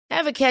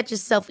Ever catch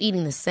yourself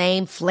eating the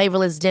same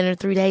flavorless dinner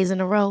 3 days in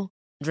a row?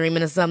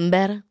 Dreaming of something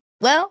better?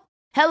 Well,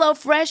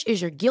 HelloFresh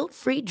is your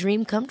guilt-free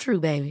dream come true,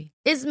 baby.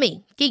 It's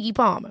me, Keke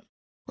Palmer.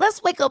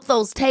 Let's wake up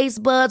those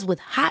taste buds with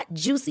hot,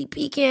 juicy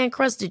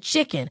pecan-crusted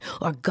chicken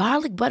or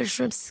garlic butter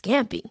shrimp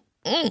scampi.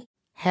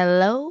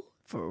 Hello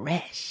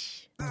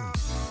Fresh.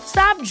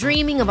 Stop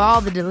dreaming of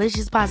all the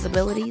delicious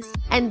possibilities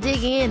and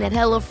dig in at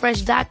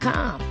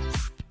HelloFresh.com.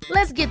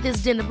 Let's get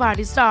this dinner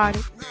party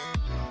started.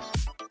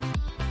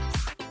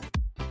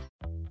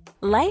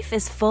 Life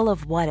is full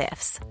of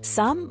what-ifs.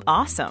 Some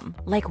awesome,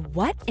 like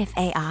what if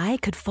AI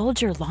could fold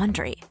your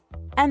laundry?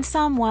 And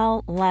some,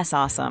 well, less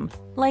awesome,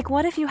 like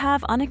what if you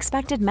have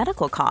unexpected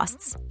medical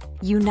costs?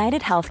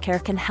 United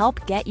Healthcare can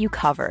help get you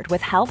covered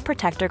with Health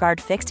Protector Guard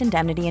fixed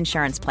indemnity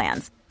insurance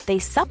plans. They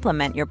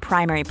supplement your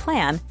primary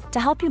plan to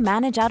help you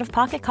manage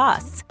out-of-pocket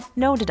costs.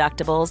 No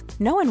deductibles,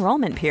 no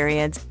enrollment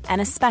periods,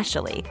 and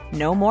especially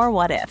no more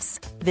what-ifs.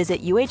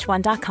 Visit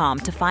uh1.com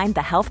to find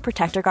the Health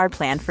Protector Guard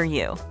plan for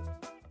you.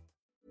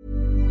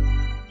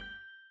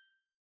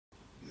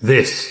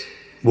 This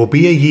will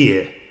be a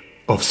year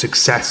of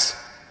success,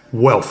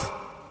 wealth,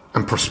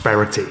 and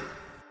prosperity.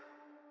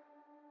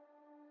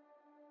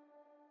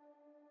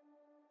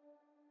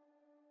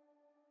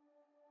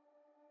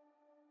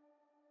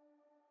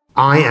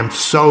 I am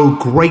so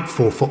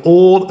grateful for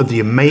all of the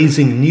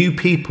amazing new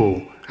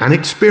people and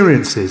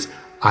experiences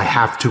I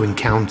have to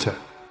encounter.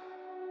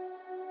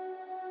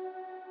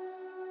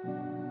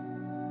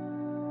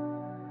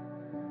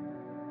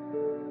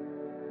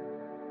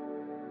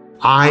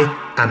 I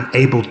am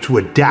able to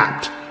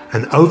adapt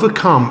and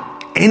overcome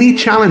any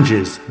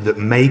challenges that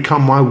may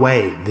come my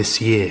way this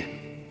year.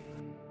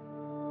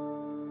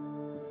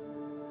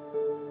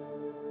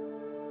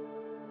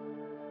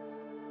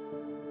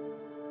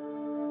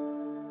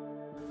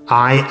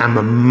 I am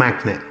a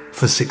magnet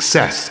for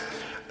success,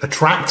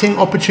 attracting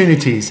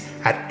opportunities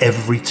at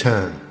every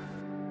turn.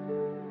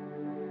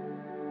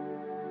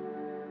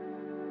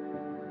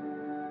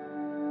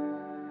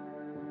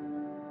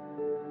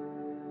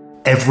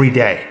 Every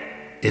day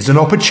is an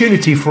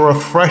opportunity for a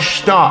fresh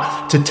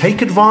start to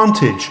take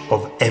advantage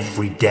of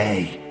every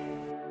day.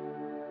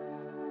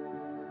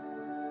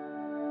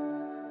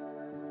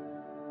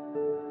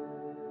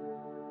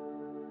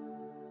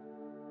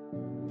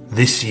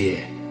 This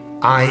year,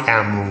 I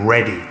am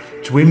ready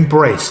to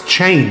embrace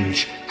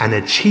change and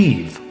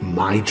achieve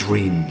my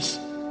dreams.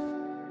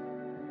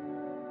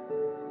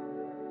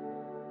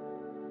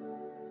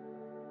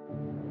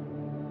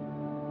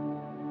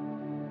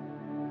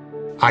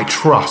 I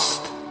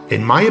trust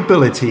in my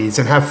abilities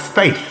and have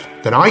faith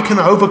that I can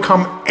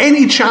overcome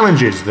any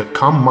challenges that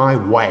come my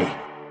way.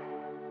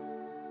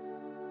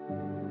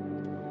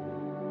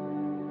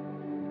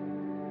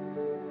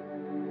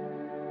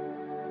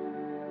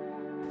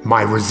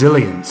 My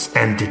resilience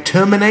and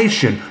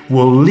determination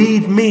will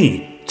lead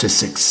me to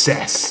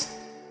success.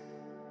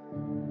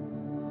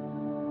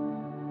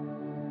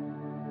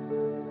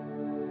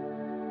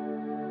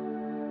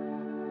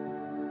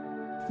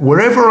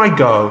 Wherever I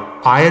go,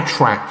 I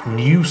attract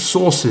new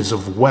sources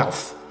of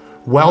wealth.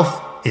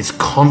 Wealth is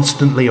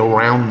constantly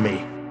around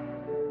me.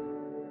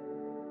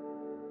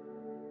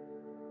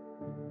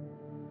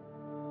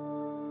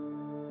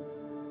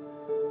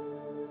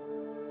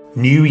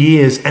 New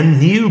years and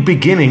new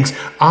beginnings,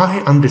 I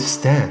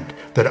understand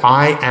that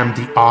I am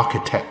the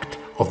architect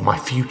of my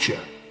future.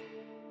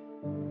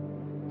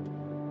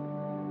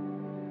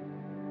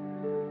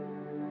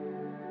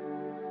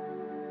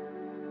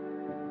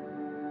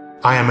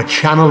 I am a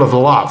channel of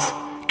love,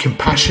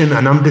 compassion,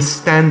 and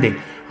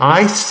understanding.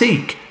 I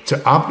seek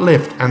to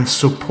uplift and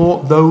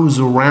support those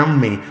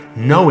around me,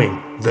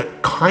 knowing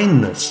that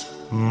kindness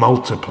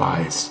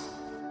multiplies.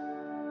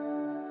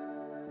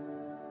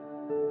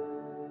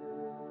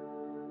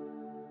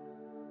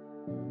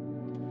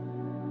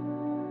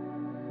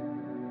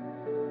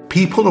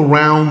 People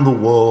around the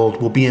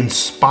world will be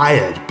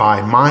inspired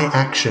by my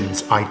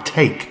actions I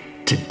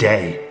take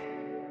today.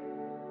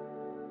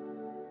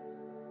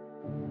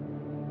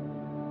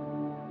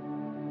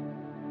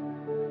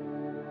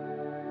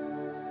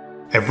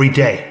 Every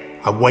day,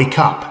 I wake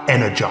up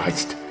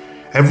energized.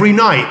 Every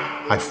night,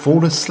 I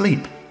fall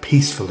asleep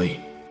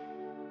peacefully.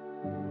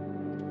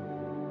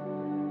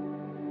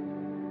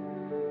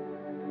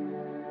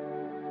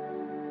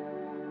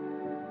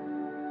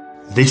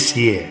 This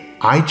year,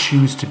 I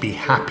choose to be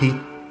happy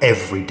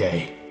every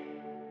day.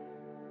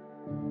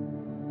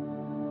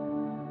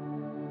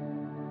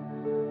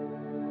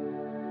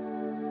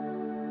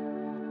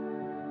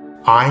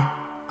 I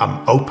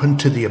am open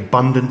to the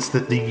abundance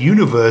that the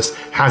universe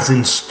has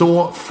in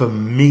store for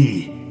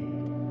me.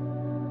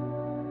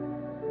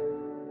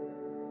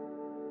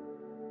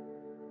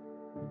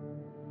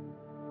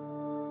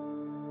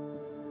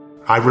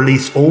 I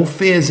release all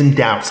fears and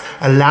doubts,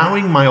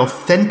 allowing my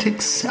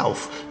authentic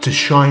self to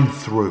shine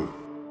through.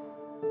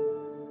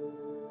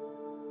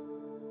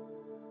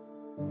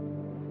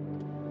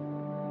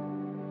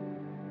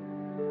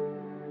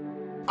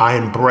 I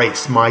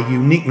embrace my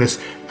uniqueness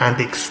and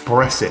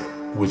express it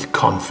with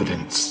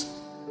confidence.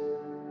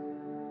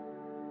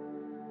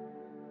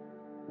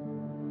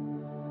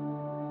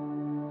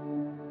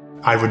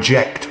 I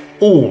reject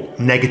all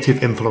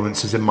negative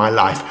influences in my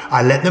life.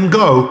 I let them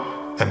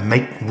go and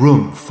make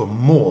room for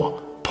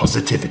more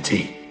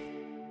positivity.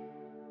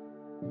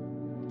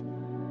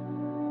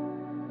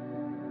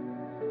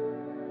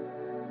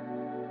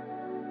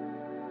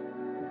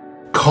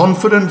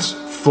 Confidence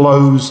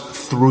flows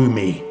through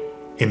me,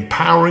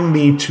 empowering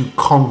me to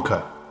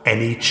conquer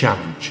any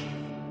challenge.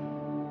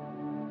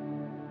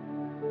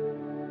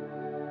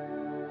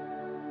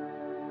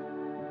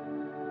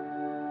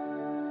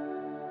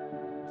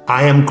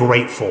 I am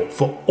grateful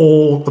for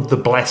all of the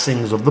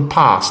blessings of the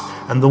past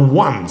and the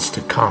ones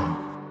to come.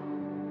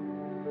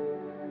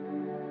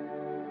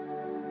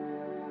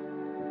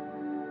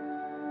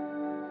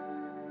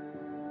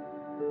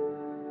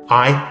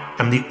 I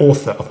am the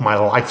author of my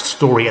life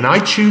story, and I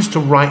choose to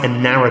write a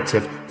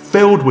narrative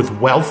filled with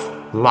wealth,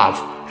 love,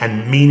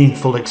 and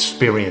meaningful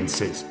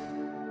experiences.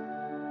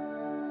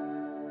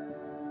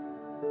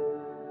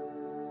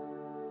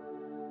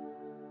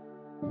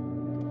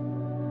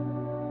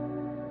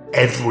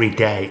 Every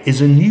day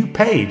is a new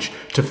page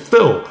to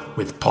fill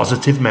with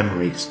positive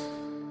memories.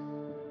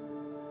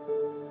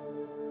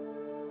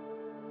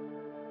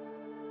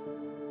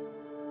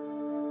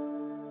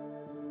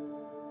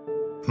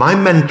 My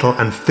mental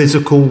and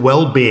physical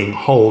well-being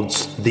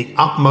holds the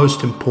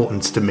utmost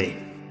importance to me.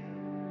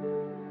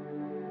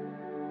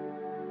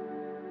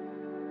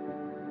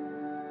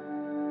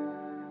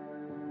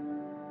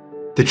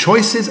 The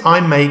choices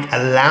I make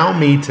allow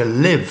me to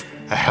live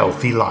a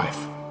healthy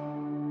life.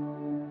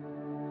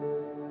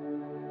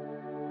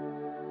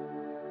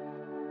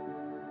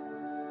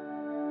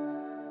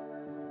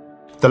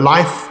 The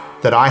life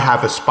that I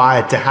have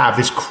aspired to have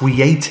is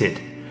created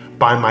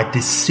by my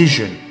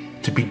decision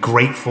to be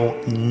grateful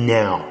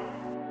now.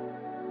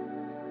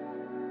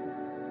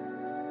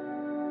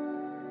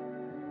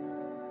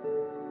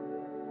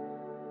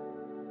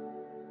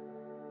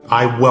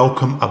 I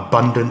welcome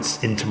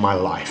abundance into my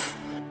life.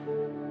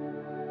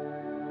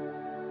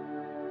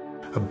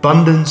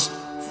 Abundance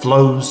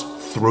flows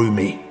through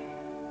me.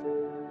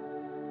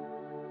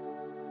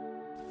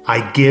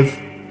 I give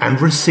and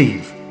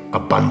receive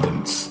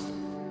abundance.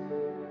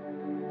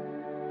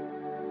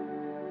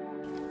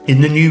 In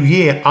the new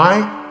year,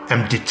 I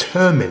am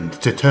determined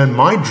to turn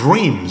my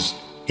dreams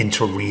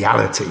into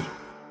reality.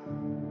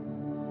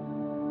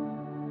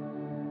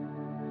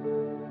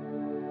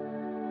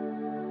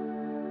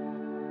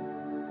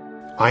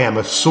 I am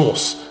a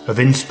source of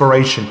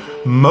inspiration,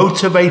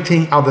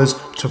 motivating others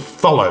to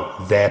follow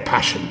their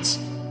passions.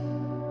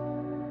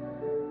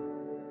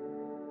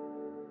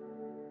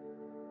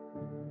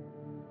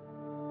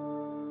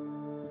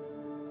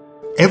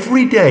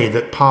 Every day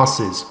that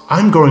passes,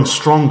 I'm growing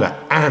stronger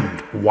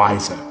and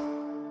wiser.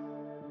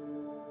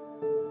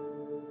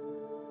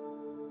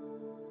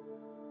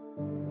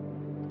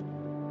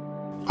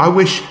 I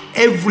wish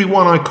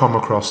everyone I come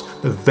across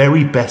the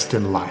very best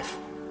in life.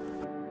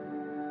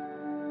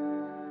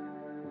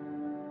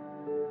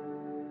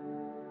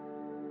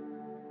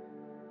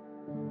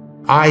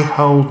 I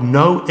hold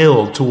no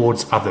ill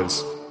towards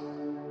others.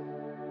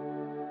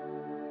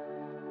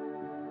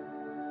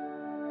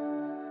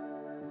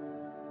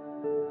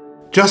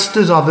 Just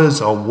as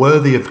others are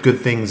worthy of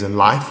good things in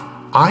life,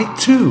 I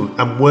too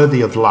am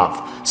worthy of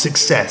love,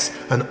 success,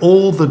 and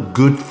all the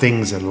good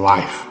things in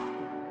life.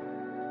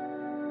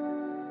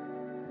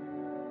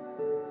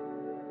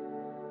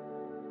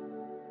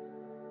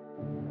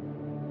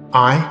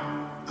 I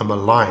am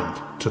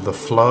aligned to the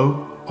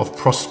flow of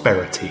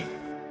prosperity.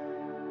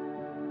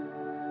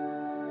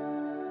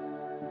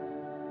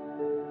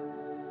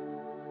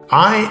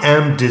 I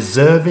am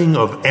deserving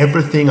of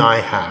everything I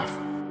have.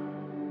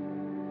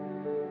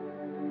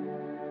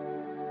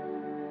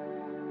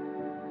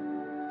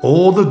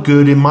 All the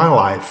good in my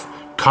life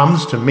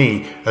comes to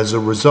me as a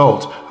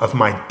result of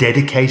my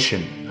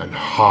dedication and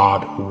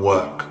hard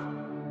work.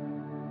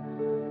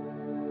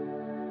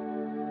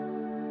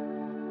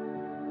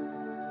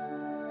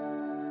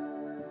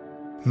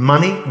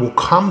 Money will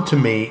come to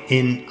me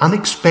in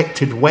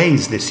unexpected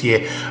ways this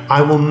year.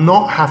 I will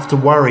not have to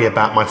worry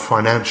about my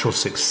financial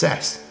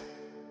success.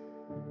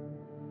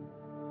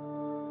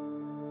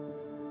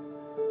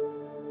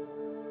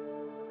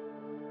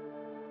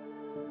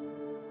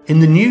 In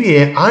the new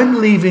year,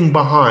 I'm leaving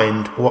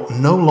behind what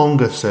no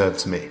longer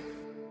serves me.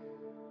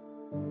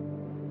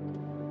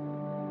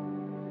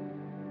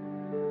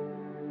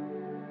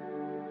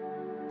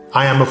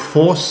 I am a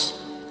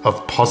force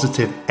of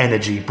positive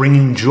energy,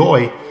 bringing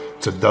joy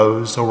to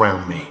those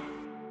around me.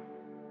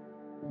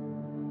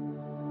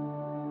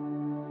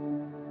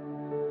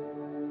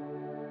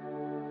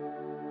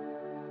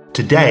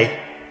 Today,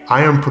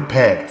 I am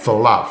prepared for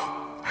love,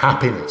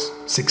 happiness,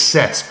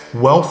 success,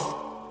 wealth,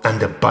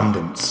 and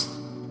abundance.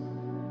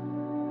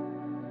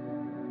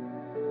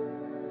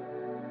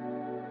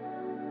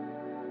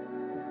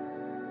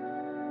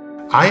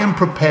 I am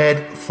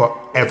prepared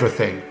for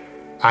everything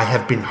I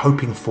have been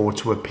hoping for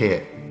to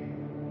appear.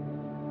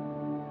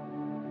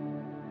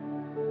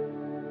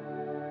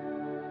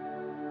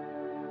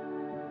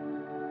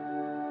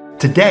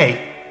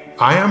 Today,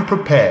 I am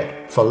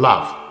prepared for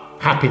love,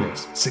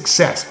 happiness,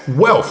 success,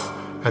 wealth,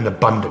 and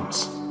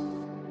abundance.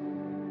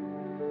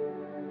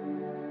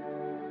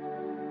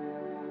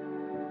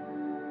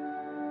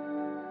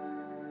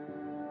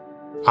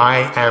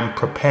 I am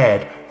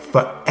prepared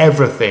for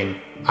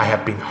everything I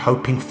have been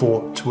hoping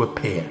for to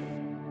appear.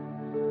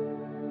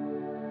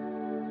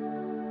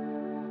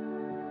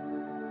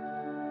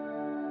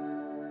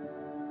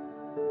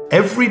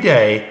 Every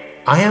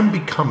day, I am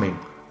becoming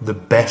the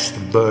best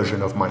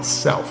version of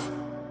myself.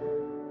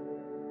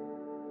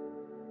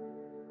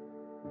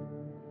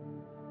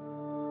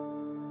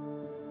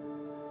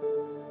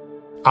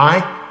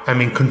 I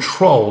am in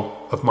control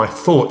of my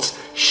thoughts,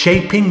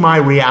 shaping my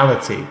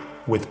reality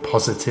with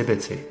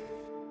positivity.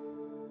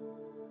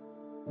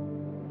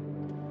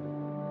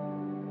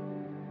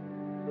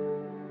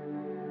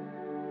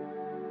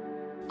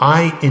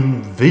 I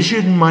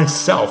envision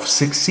myself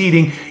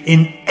succeeding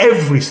in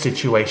every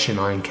situation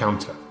I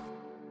encounter.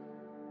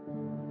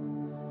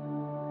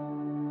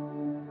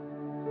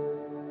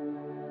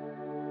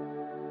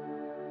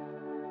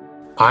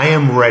 I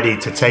am ready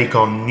to take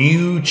on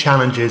new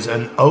challenges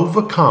and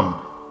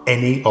overcome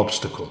any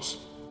obstacles.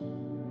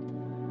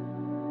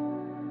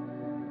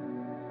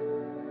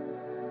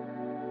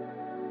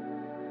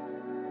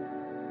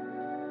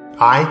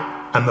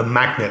 I am a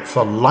magnet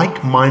for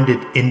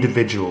like-minded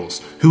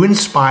individuals who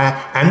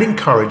inspire and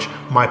encourage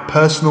my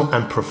personal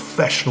and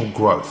professional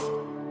growth.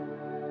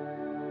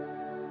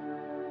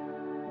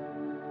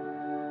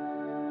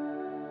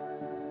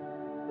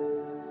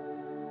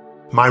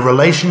 My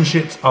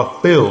relationships are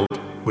filled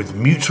with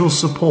mutual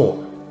support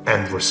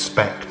and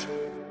respect.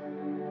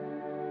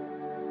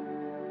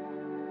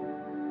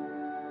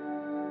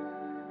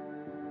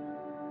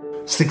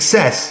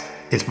 Success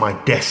is my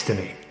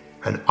destiny,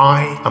 and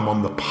I am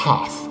on the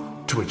path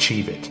to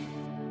achieve it.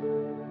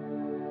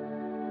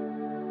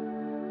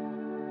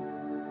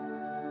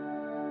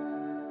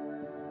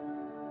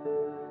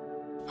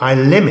 I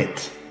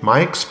limit my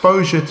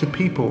exposure to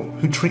people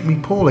who treat me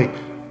poorly,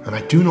 and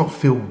I do not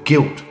feel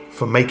guilt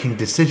for making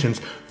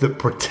decisions that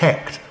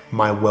protect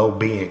my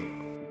well-being.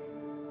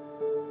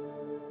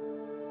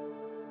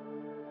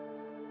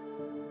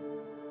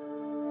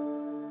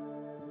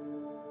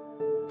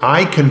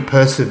 I can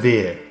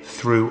persevere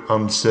through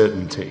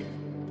uncertainty.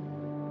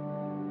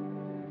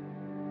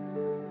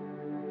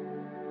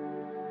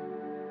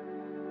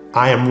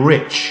 I am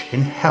rich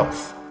in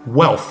health,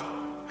 wealth,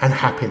 and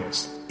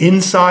happiness,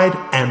 inside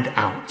and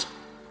out.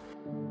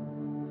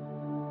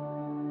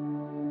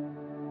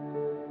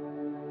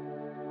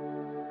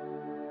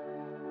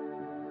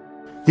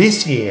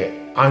 This year,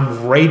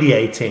 I'm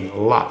radiating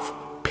love,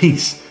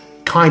 peace,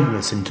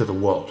 kindness into the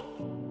world.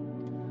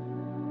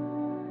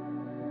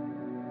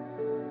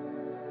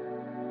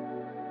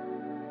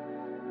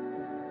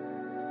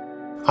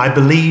 I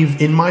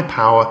believe in my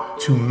power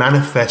to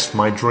manifest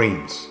my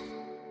dreams.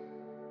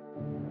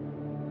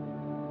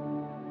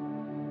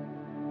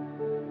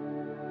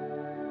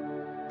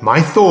 My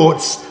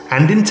thoughts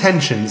and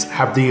intentions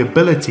have the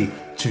ability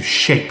to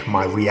shape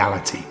my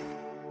reality.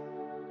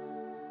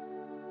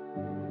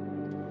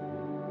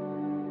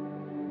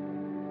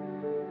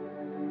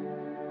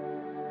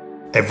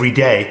 Every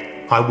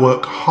day, I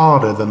work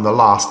harder than the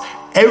last.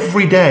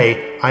 Every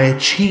day, I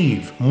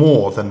achieve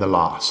more than the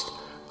last.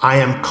 I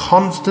am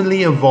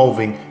constantly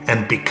evolving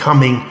and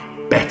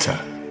becoming better.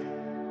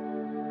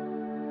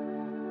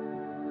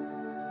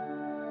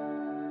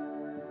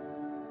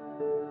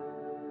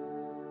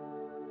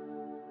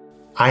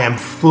 I am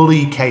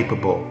fully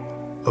capable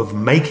of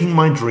making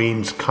my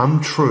dreams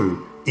come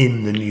true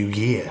in the new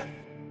year.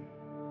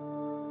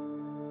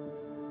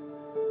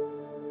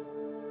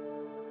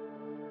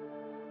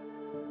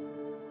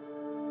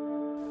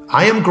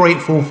 I am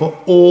grateful for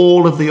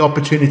all of the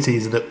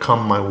opportunities that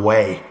come my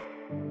way.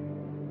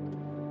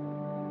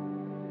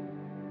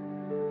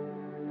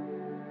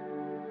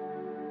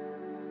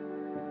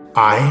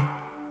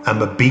 I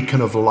am a beacon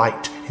of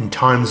light in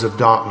times of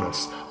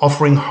darkness,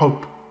 offering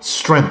hope,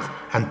 strength,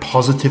 and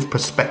positive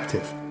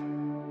perspective.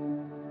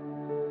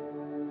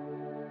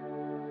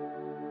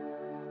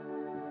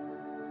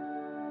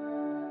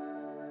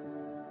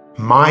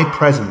 My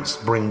presence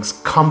brings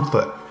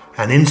comfort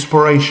and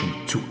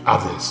inspiration to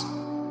others.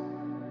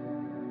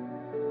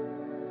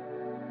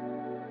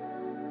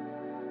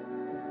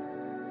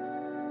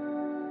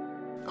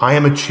 I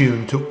am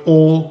attuned to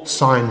all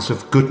signs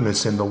of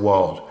goodness in the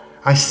world.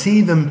 I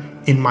see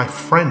them in my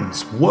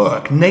friends,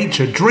 work,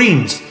 nature,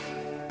 dreams,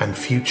 and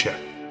future.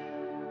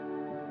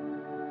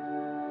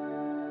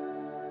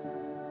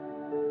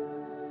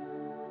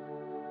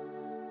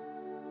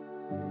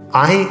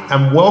 I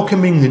am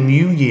welcoming the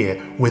new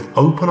year with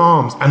open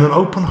arms and an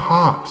open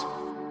heart.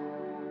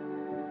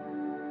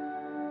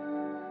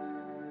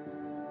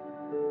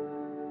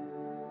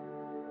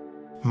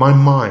 My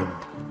mind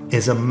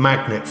is a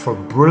magnet for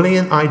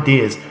brilliant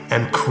ideas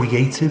and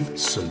creative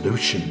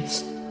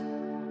solutions.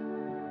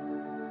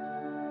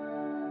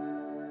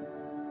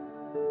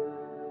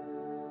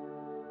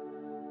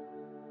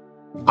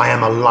 I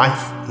am a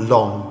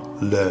lifelong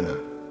learner,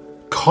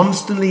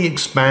 constantly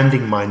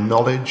expanding my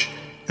knowledge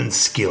and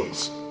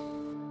skills.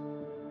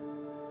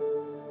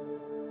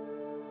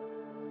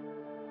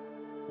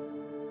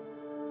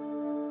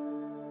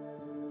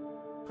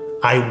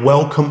 I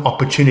welcome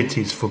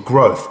opportunities for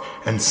growth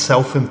and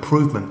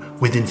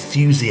self-improvement with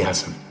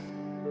enthusiasm.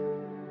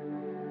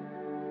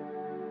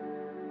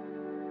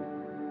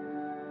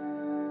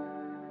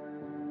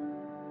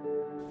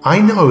 I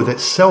know that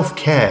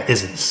self-care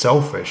isn't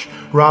selfish,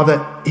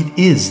 rather it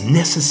is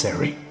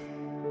necessary.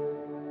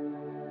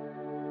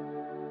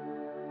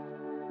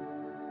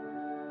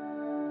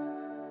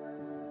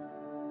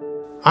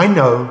 I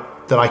know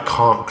that I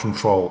can't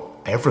control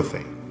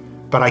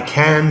everything, but I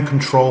can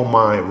control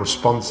my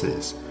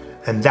responses,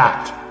 and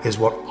that is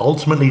what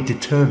ultimately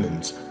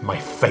determines my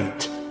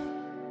fate.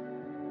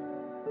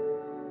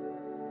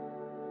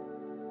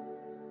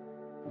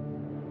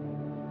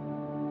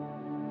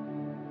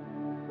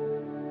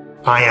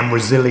 I am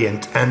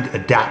resilient and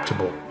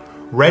adaptable,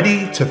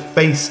 ready to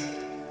face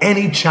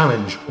any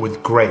challenge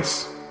with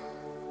grace.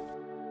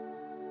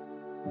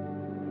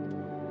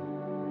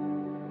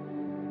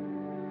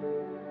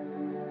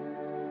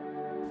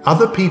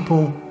 Other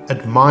people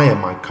admire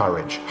my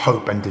courage,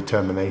 hope, and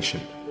determination.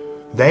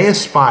 They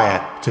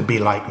aspire to be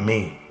like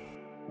me.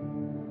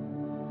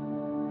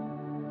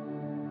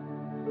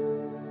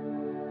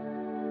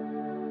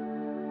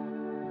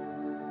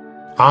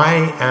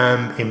 I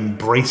am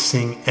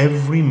embracing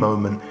every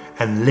moment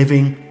and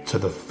living to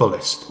the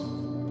fullest.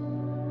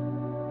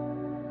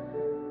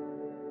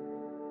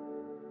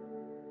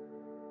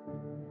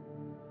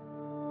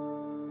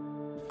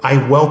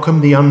 I welcome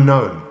the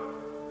unknown,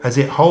 as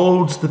it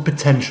holds the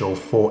potential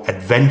for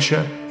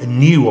adventure and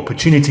new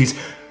opportunities.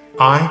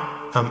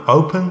 I am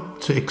open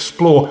to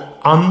explore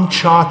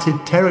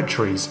uncharted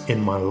territories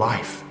in my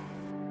life.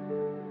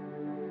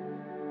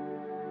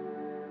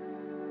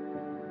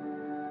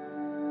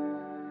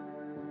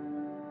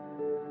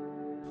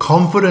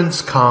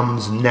 Confidence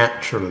comes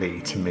naturally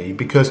to me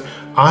because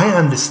I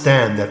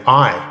understand that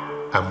I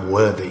am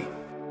worthy.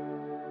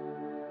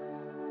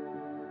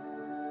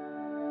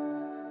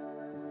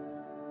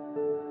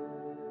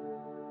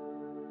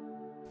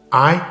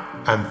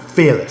 I am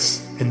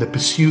fearless in the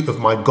pursuit of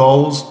my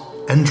goals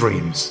and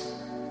dreams.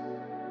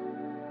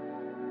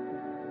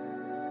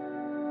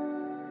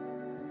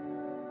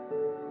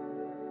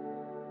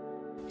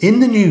 In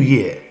the new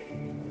year,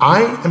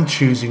 I am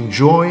choosing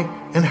joy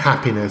and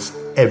happiness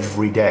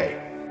every day.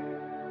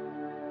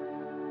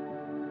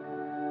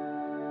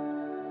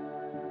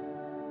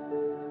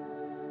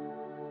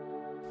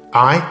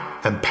 I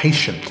am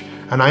patient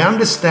and I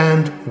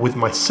understand with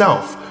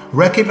myself,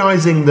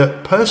 recognizing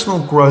that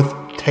personal growth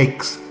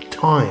takes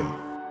time.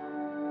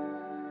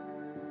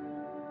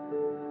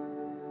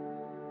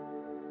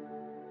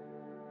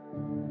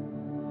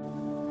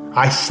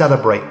 I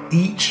celebrate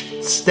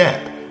each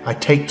step I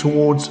take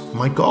towards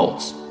my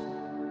goals.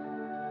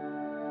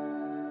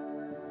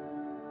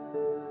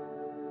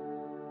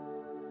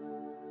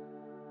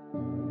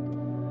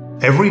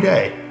 Every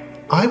day,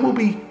 I will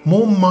be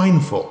more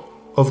mindful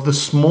of the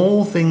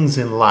small things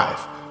in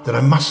life that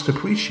I must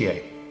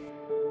appreciate.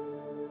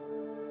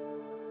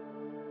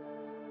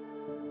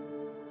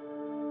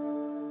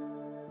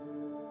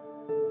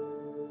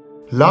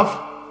 Love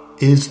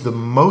is the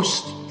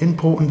most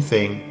important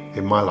thing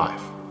in my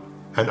life,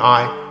 and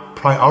I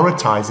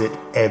prioritize it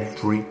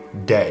every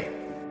day.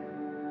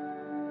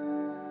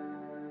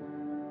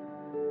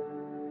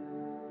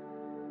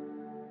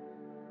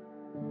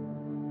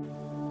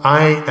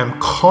 I am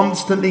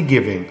constantly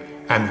giving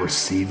and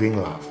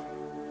receiving love.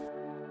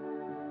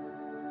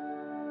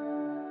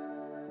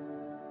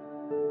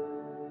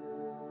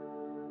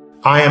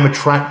 I am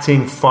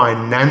attracting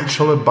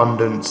financial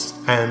abundance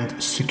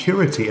and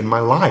security in my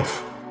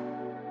life.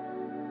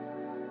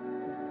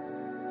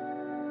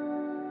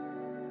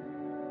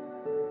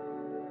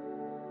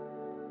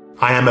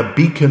 I am a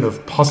beacon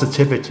of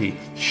positivity,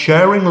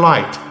 sharing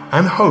light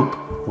and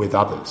hope with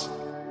others.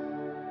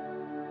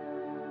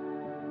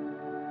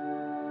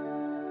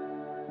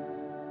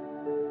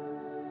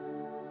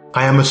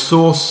 I am a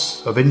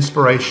source of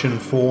inspiration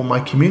for my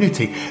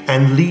community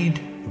and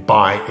lead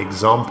by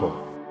example.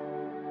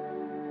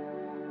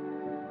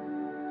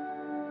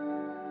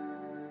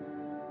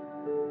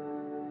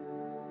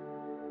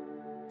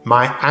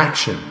 My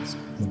actions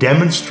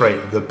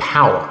demonstrate the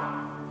power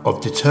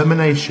of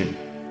determination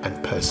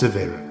and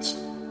perseverance.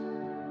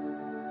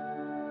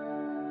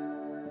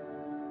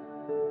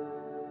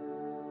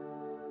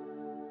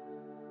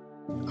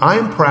 I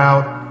am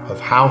proud of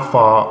how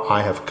far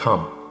I have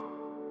come.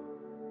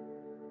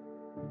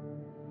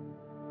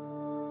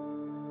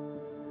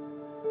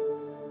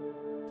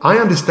 I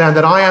understand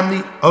that I am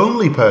the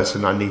only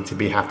person I need to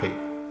be happy.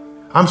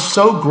 I'm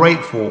so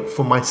grateful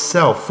for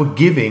myself for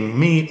giving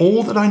me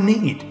all that I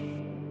need.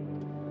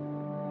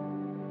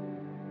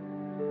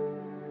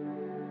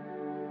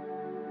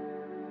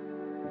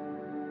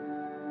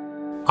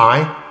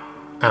 I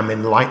am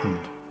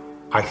enlightened.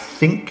 I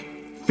think,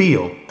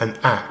 feel, and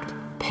act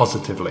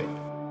positively.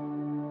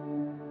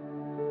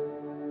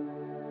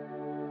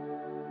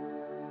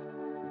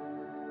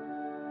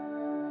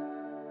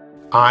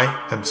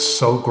 I am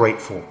so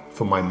grateful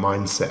for my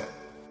mindset.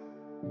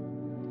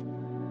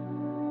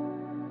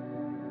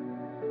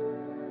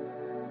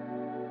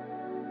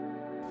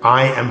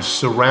 I am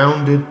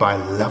surrounded by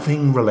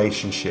loving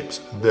relationships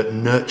that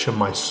nurture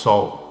my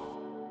soul.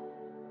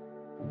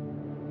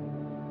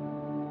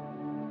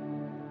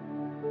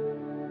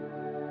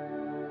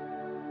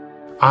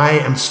 I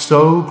am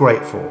so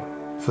grateful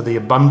for the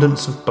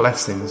abundance of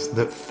blessings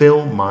that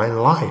fill my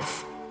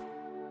life.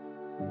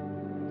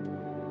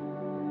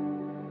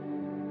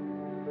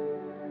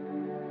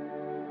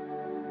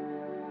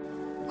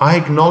 I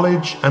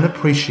acknowledge and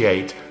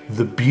appreciate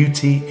the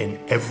beauty in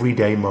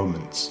everyday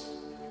moments.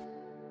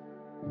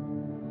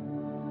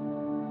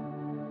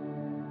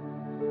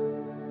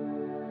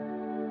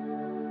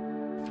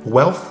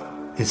 Wealth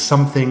is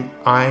something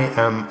I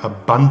am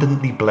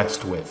abundantly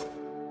blessed with.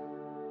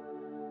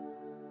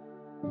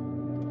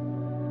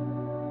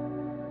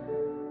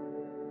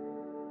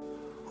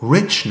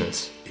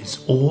 Richness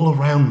is all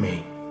around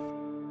me.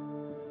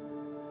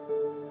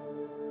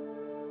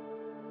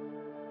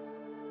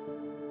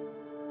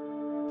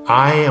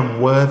 I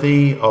am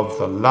worthy of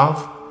the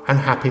love and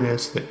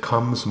happiness that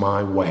comes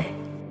my way.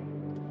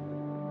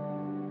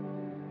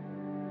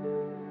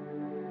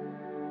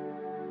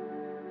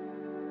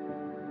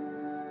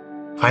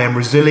 I am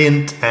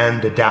resilient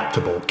and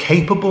adaptable,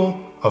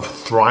 capable of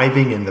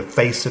thriving in the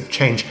face of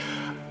change.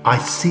 I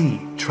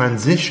see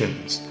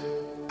transitions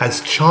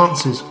as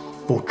chances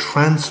for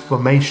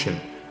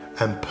transformation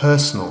and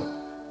personal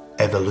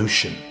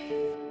evolution.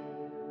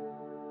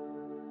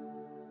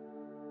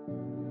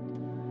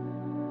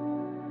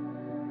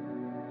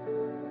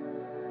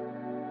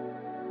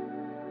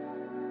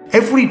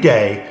 Every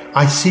day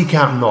I seek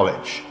out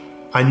knowledge.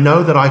 I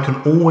know that I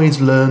can always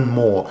learn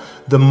more.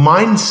 The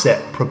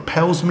mindset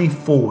propels me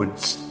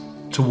forwards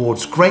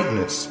towards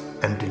greatness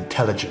and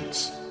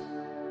intelligence.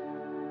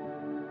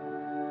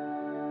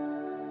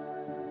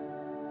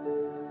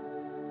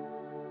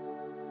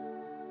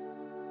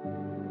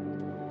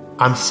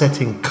 I'm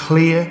setting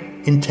clear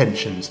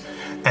intentions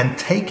and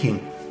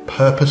taking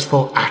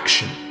purposeful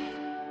action.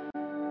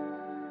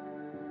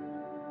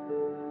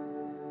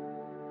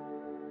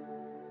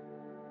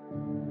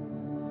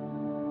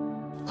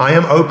 I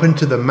am open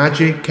to the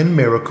magic and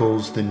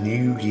miracles the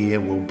new year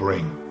will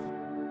bring.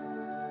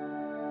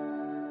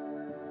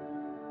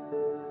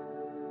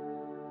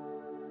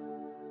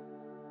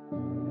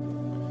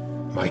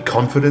 My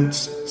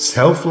confidence,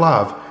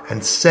 self-love,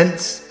 and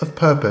sense of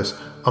purpose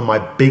are my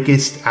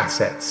biggest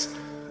assets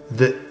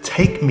that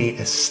take me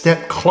a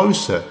step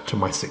closer to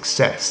my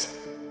success.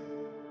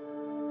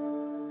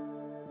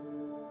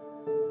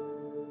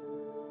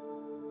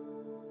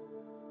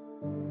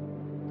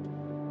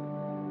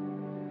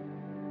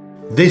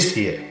 This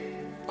year,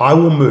 I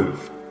will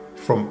move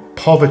from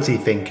poverty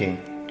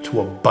thinking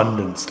to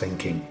abundance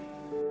thinking.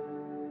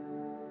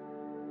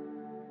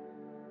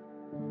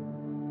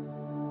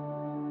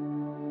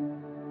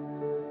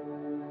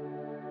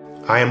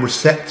 I am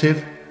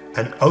receptive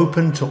and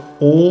open to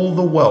all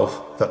the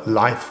wealth that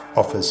life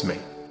offers me.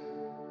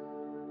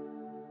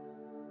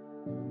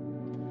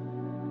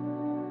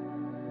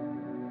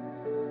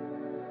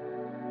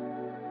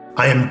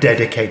 I am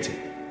dedicated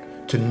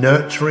to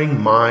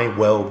nurturing my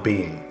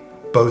well-being,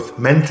 both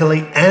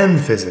mentally and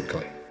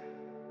physically.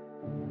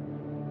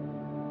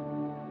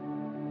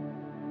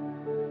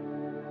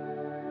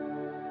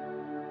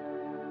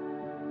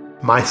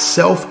 My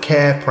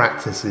self-care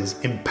practices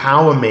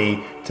empower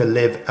me to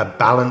live a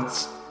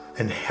balanced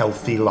and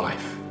healthy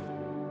life.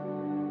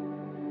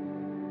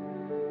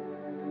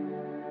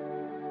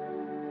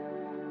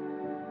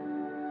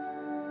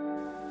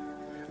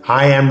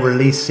 I am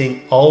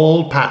releasing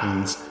old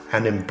patterns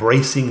and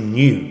embracing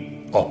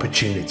new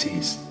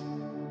opportunities.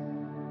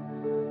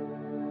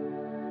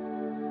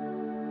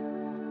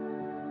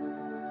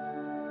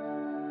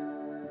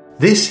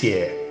 This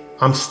year,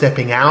 I'm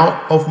stepping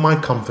out of my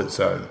comfort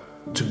zone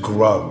to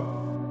grow.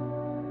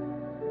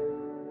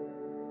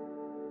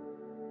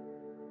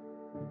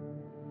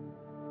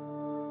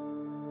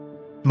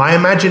 My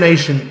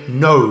imagination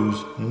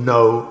knows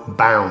no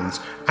bounds,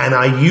 and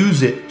I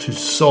use it to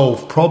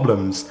solve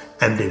problems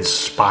and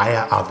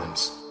inspire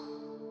others.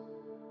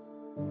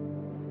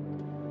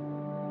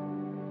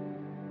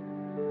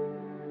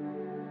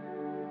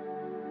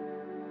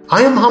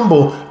 I am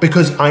humble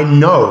because I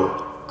know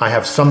I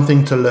have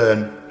something to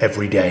learn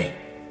every day.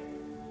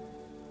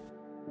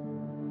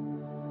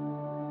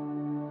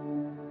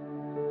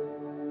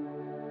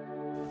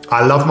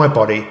 I love my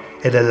body.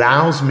 It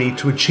allows me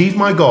to achieve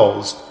my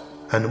goals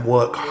and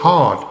work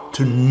hard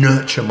to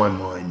nurture my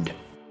mind.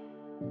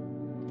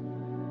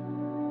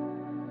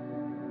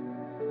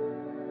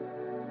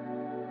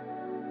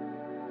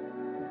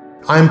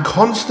 I am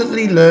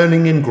constantly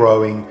learning and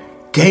growing,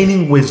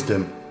 gaining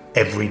wisdom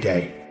every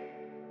day.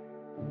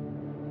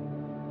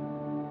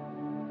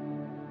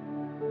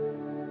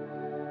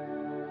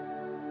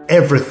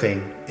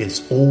 Everything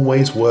is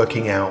always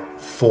working out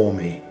for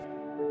me.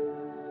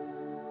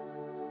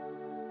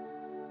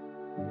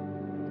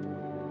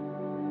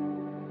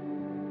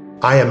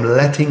 I am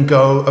letting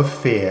go of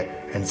fear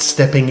and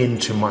stepping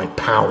into my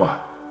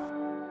power.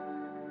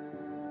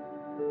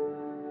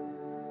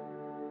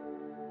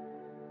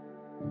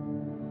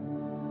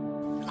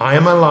 I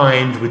am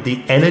aligned with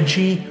the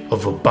energy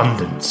of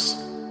abundance.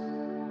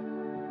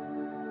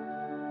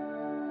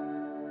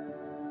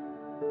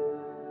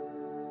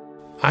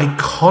 I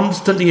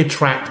constantly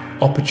attract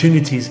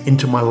opportunities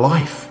into my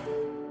life.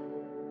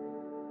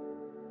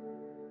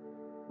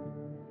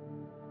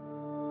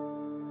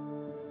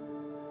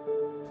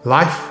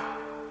 Life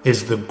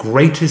is the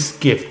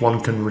greatest gift one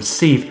can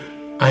receive.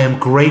 I am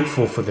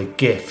grateful for the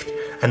gift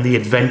and the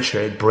adventure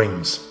it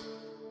brings.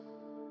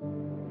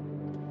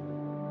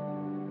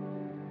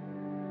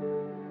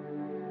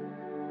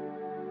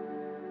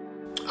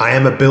 I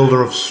am a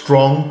builder of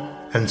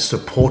strong and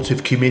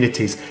supportive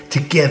communities.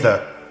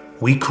 Together,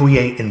 we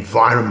create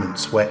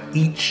environments where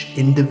each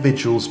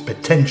individual's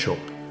potential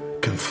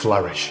can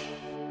flourish.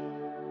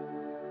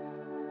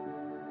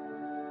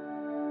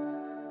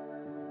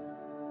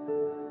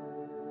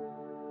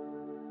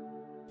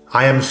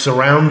 I am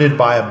surrounded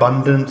by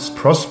abundance,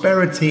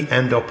 prosperity,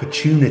 and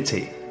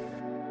opportunity.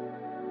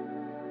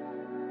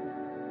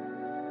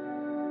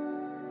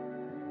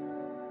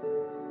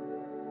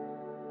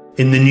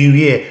 In the new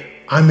year,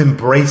 I'm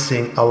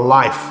embracing a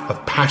life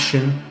of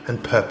passion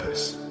and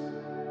purpose.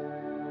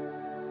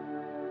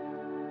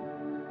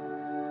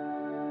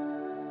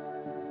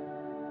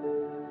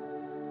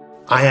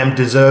 I am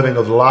deserving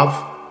of love,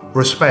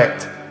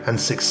 respect, and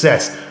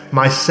success.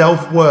 My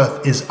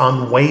self-worth is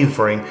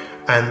unwavering,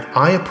 and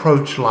I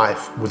approach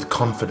life with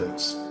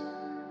confidence.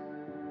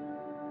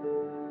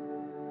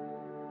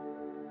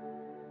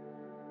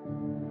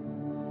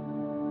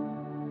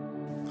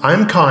 I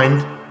am kind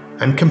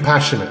and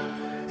compassionate,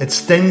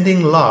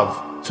 extending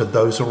love to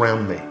those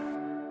around me.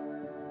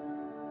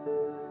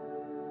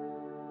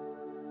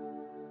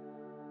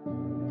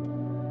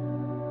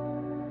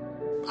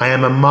 I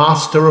am a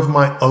master of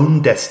my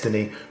own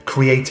destiny,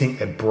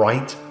 creating a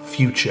bright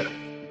future.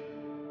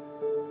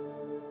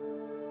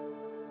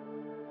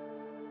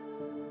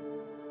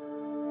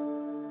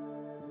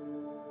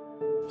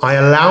 I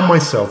allow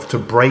myself to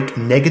break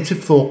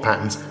negative thought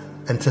patterns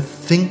and to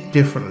think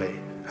differently,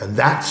 and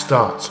that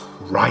starts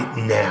right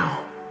now.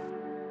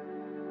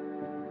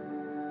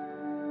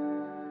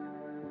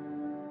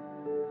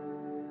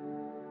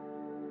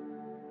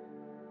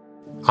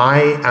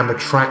 I am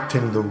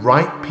attracting the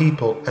right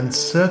people and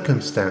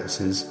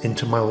circumstances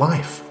into my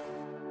life.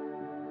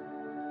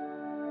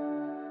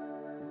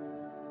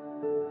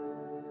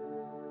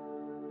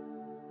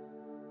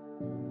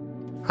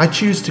 I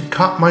choose to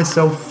cut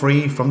myself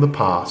free from the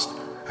past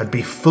and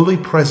be fully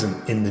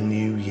present in the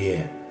new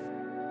year.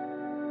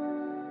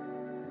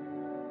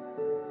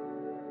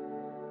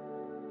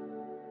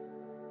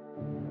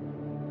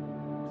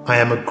 I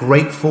am a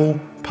grateful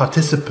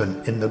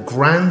participant in the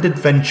grand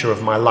adventure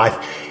of my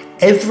life.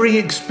 Every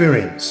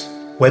experience,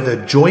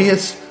 whether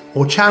joyous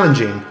or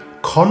challenging,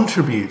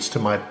 contributes to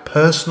my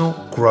personal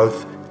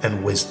growth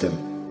and wisdom.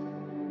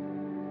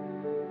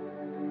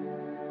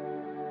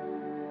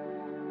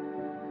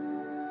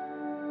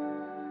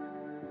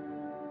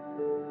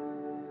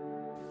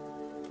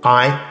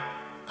 I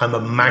am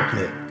a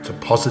magnet to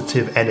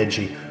positive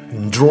energy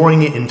and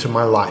drawing it into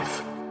my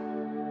life.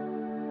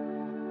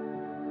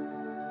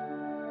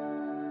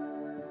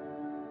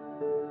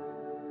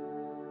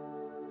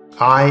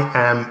 I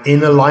am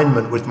in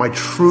alignment with my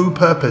true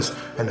purpose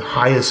and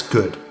highest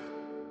good.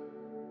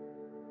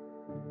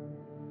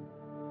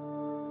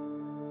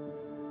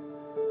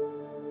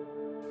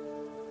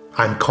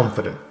 I'm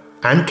confident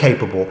and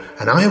capable,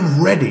 and I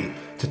am ready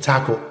to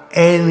tackle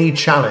any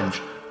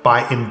challenge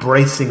by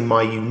embracing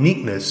my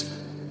uniqueness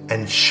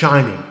and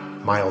shining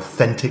my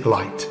authentic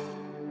light.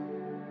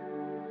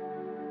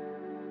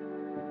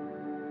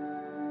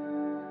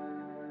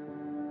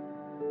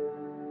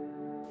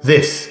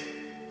 This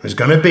is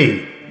going to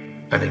be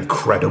an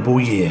incredible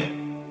year.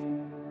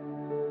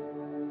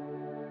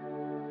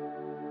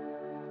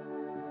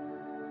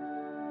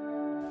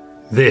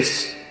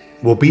 This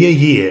will be a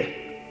year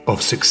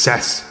of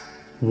success,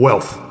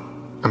 wealth,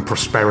 and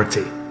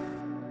prosperity.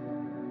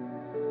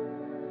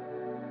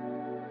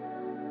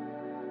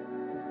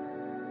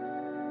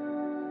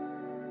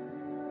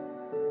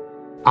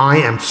 I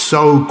am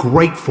so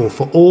grateful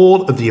for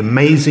all of the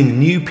amazing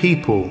new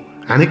people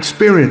and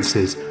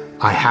experiences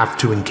I have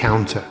to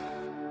encounter.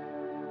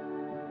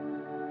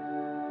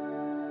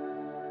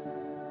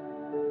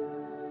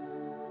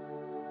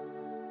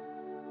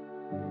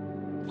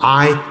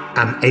 I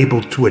am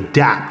able to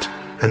adapt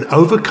and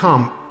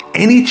overcome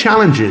any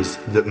challenges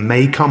that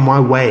may come my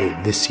way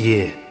this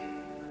year.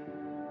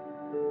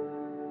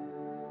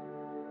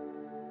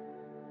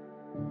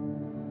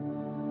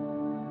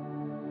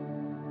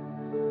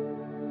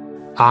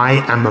 I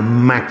am a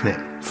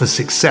magnet for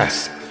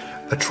success,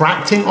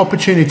 attracting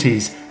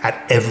opportunities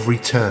at every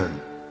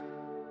turn.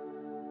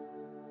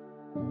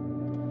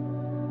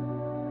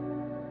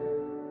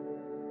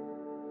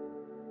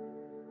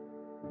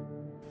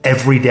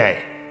 Every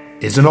day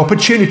is an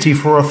opportunity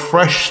for a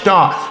fresh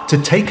start,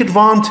 to take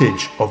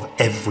advantage of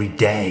every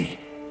day.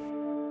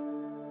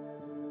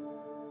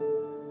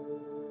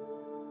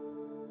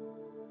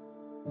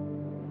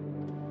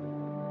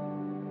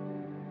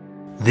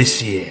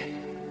 This year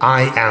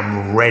I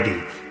am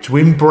ready to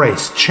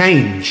embrace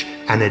change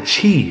and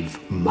achieve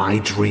my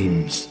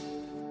dreams.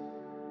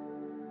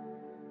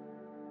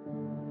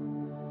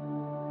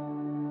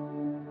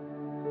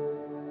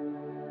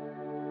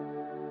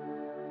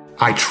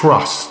 I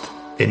trust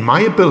in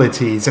my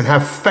abilities and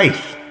have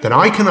faith that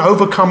I can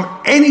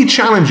overcome any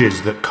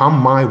challenges that come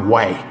my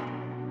way.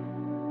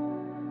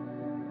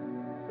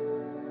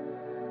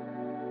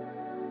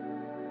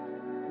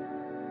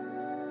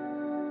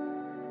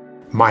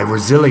 My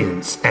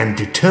resilience and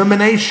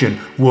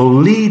determination will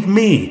lead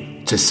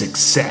me to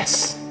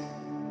success.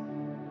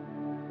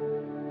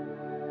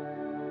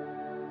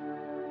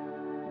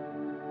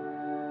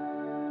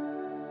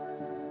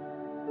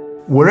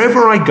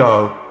 Wherever I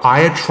go,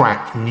 I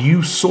attract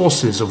new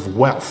sources of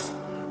wealth.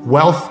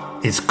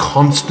 Wealth is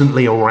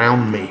constantly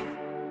around me.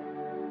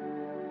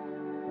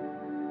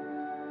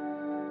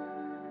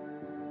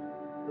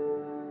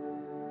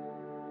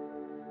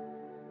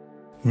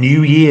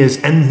 New years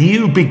and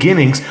new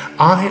beginnings,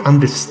 I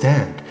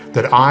understand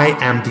that I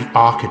am the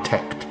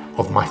architect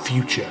of my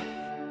future.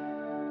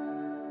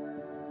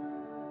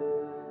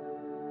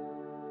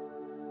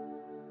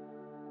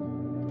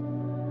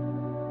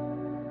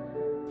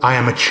 I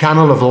am a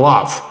channel of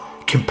love,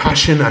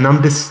 compassion, and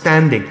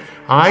understanding.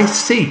 I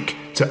seek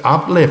to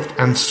uplift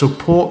and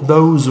support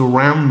those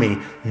around me,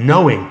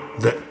 knowing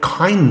that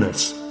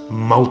kindness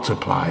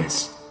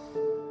multiplies.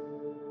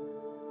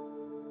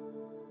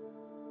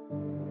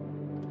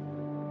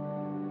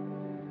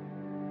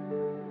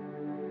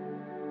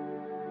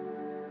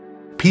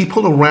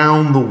 People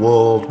around the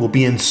world will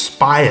be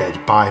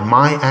inspired by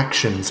my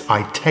actions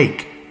I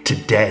take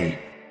today.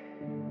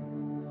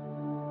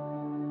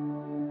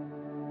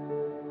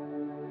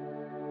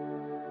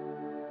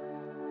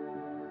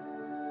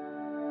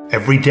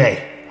 Every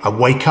day, I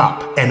wake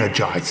up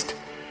energized.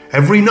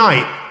 Every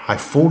night, I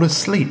fall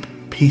asleep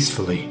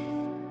peacefully.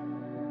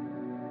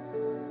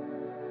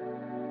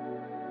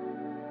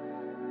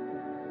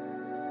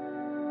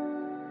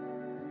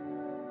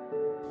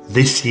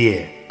 This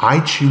year,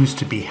 I choose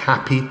to be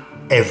happy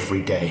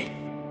every day.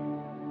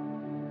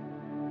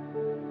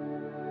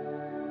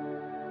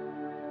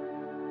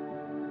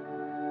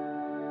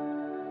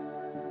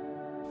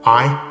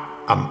 I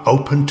am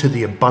open to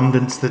the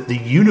abundance that the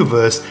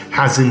universe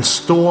has in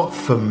store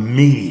for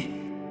me.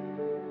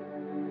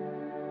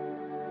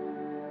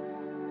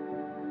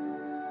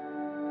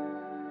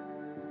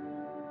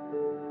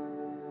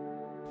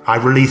 I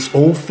release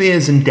all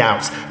fears and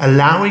doubts,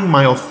 allowing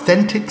my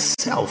authentic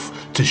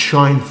self to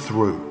shine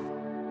through.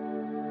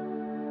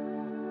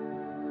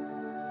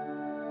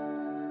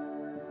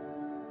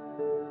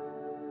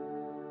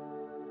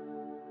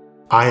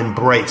 I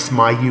embrace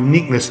my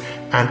uniqueness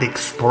and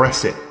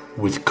express it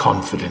with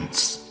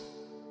confidence.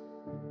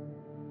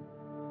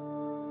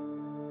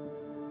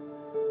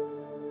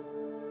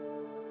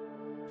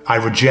 I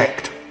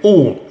reject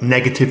all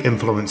negative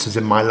influences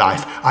in my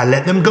life. I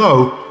let them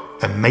go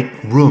and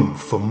make room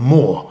for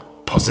more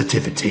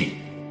positivity.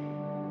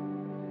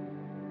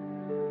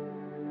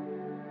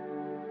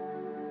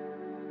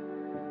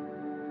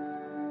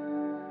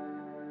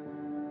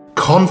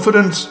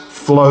 Confidence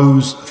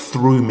flows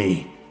through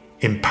me,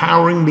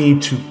 empowering me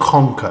to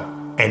conquer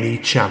any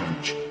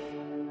challenge.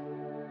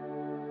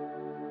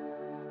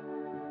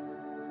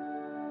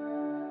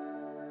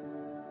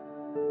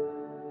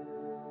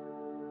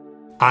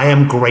 I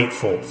am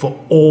grateful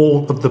for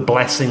all of the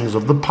blessings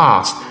of the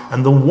past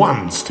and the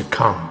ones to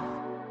come.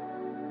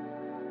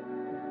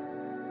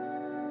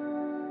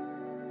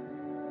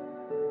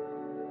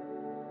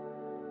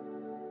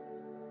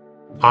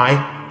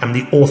 I am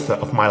the author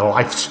of my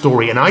life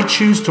story, and I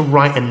choose to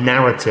write a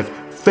narrative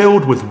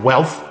filled with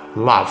wealth,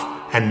 love,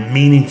 and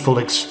meaningful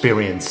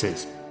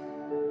experiences.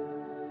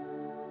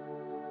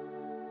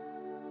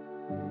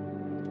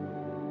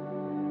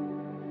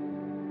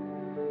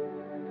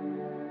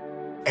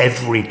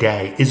 Every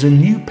day is a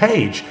new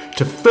page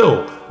to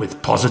fill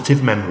with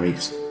positive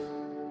memories.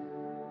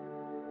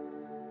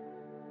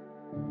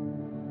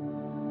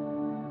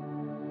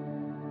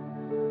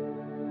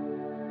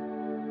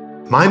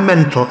 My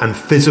mental and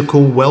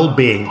physical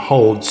well-being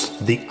holds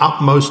the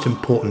utmost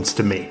importance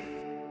to me.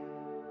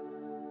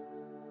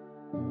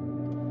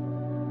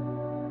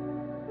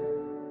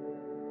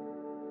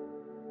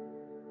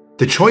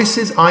 The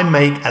choices I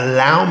make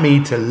allow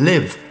me to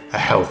live a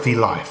healthy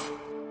life.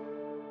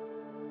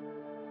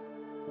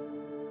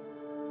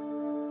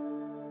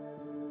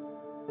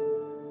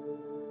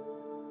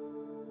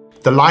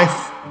 The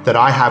life that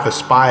I have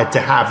aspired to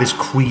have is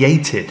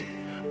created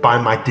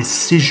by my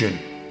decision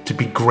to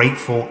be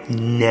grateful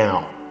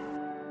now.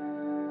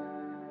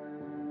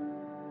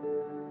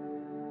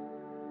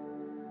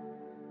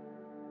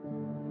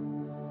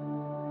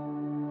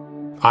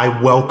 I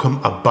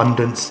welcome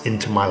abundance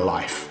into my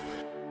life.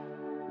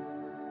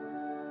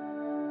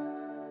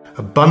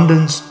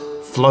 Abundance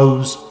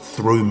flows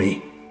through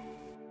me.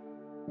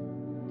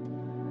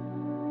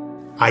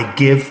 I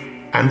give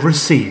and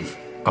receive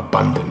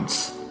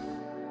abundance.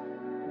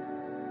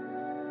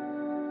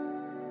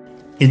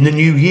 In the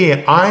new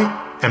year,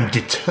 I am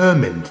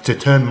determined to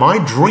turn my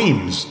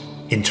dreams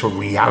into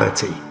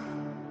reality.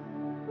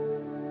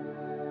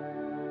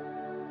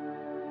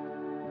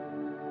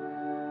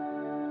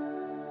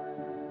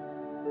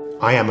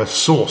 I am a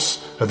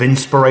source of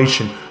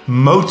inspiration,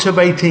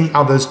 motivating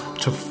others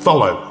to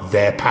follow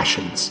their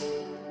passions.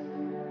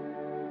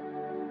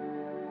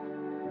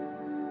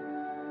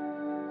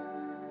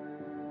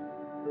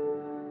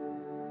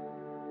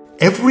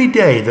 Every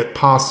day that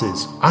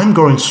passes, I'm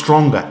growing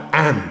stronger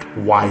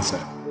and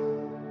wiser.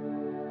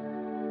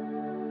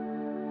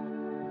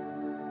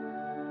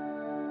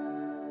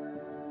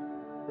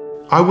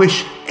 I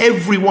wish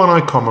everyone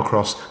I come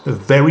across the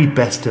very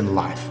best in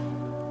life.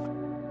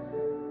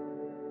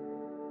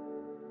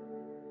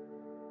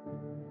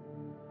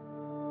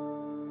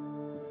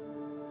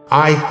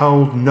 I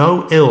hold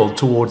no ill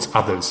towards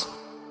others.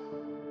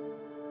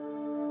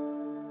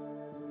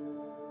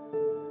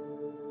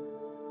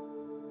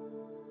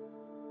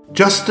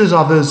 Just as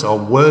others are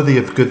worthy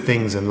of good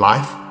things in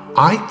life,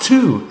 I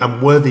too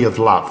am worthy of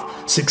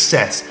love,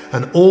 success,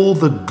 and all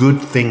the good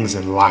things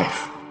in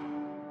life.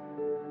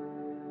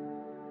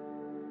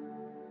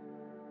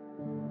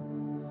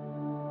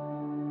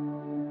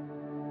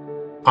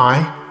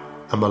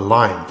 I am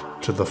aligned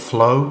to the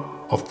flow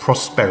of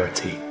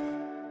prosperity.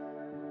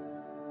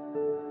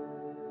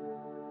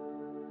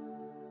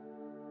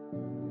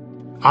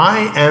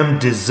 I am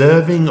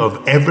deserving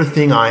of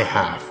everything I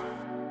have.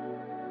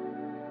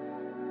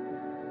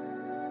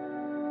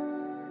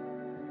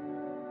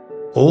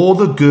 All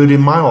the good in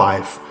my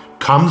life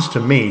comes to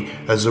me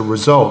as a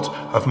result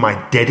of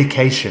my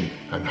dedication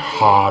and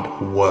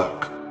hard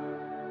work.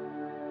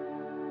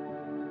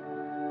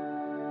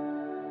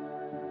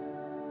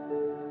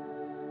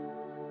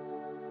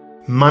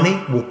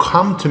 Money will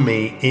come to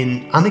me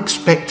in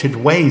unexpected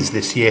ways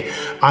this year.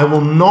 I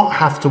will not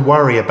have to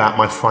worry about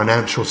my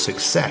financial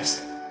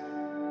success.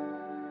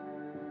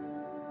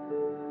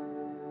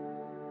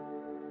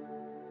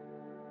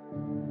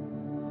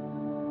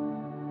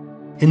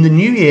 In the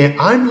new year,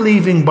 I'm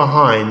leaving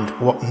behind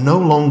what no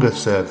longer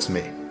serves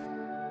me.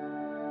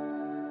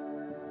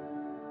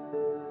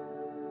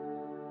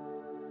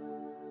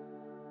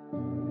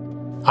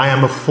 I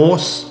am a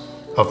force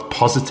of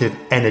positive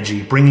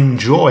energy, bringing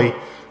joy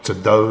to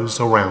those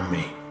around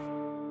me.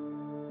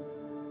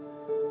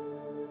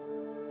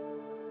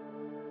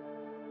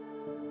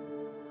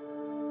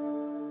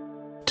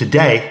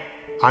 Today,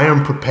 I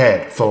am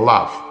prepared for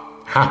love,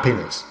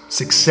 happiness,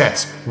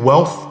 success,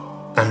 wealth,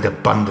 and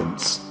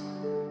abundance.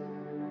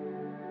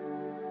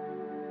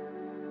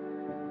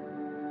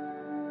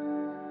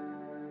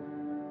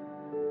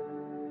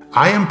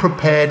 I am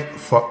prepared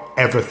for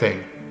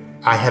everything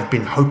I have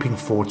been hoping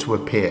for to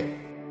appear.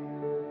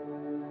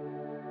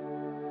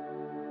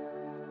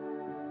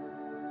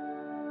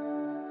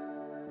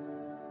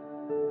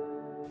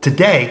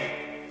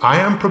 Today, I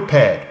am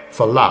prepared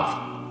for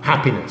love,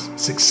 happiness,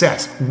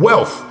 success,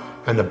 wealth,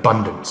 and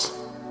abundance.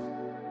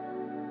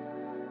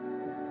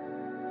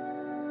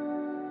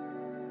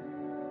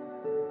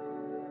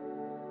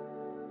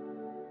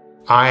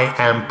 I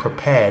am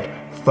prepared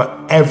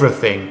for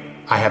everything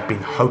I have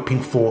been hoping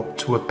for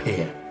to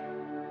appear.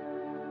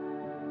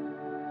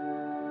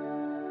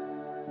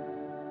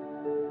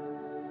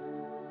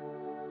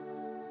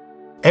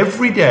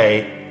 Every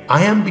day,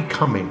 I am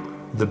becoming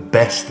the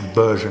best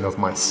version of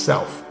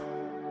myself.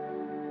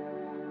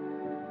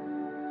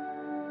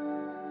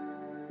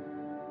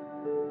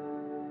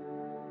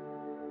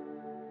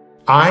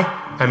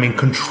 I am in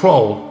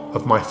control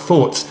of my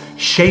thoughts,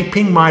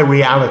 shaping my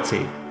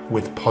reality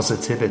with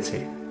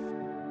positivity.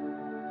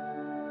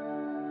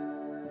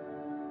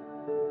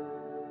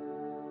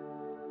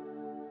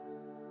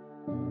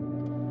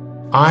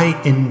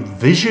 I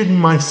envision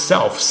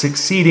myself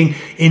succeeding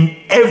in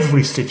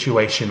every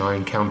situation I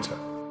encounter.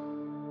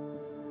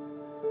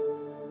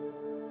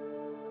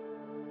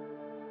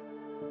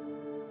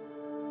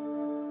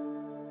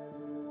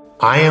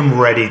 I am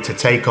ready to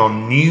take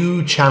on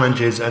new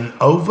challenges and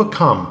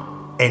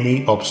overcome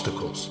any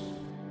obstacles.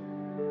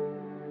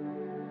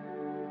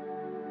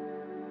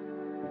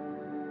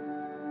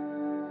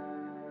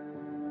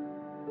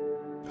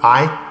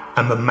 I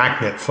am a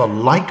magnet for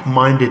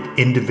like-minded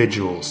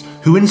individuals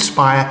who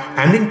inspire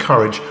and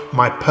encourage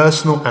my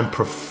personal and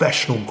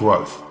professional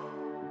growth.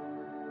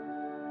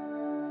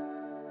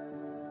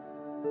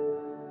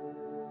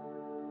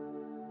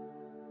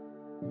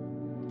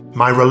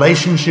 My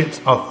relationships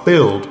are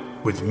filled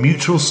with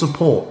mutual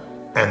support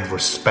and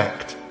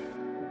respect.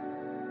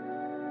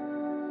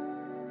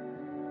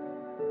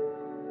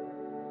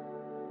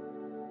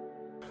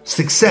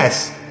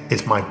 Success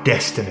is my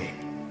destiny,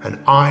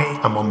 and I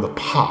am on the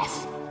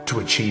path to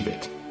achieve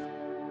it.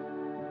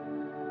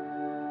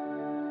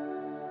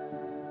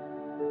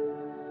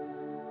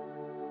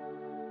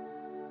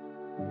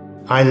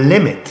 I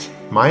limit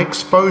my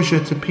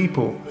exposure to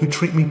people who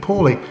treat me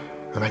poorly,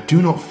 and I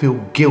do not feel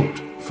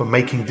guilt for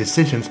making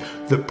decisions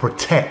that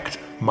protect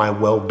my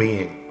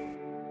well-being.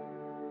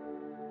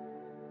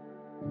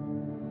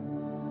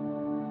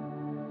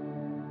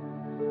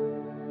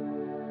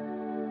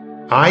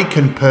 I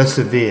can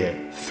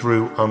persevere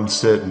through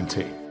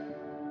uncertainty.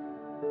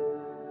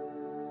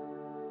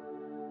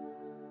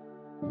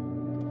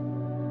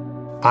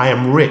 I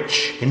am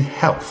rich in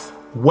health,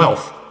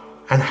 wealth,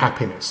 and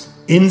happiness,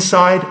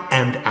 inside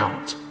and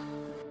out.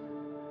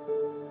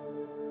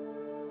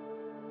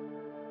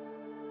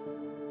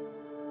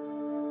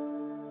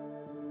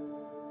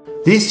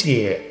 This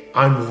year,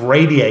 I'm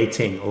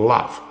radiating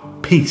love,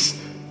 peace,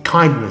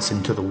 kindness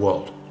into the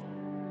world.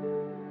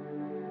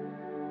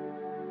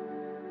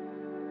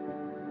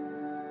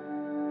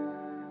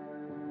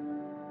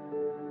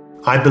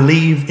 I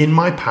believe in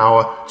my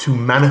power to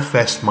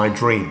manifest my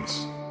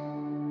dreams.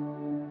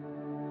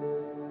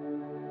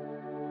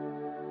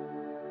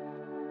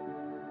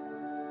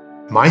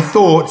 My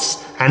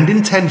thoughts and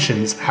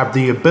intentions have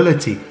the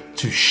ability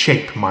to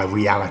shape my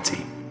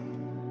reality.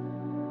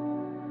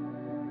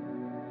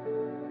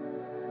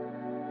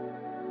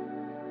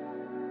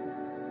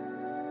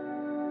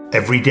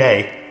 Every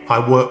day,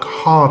 I work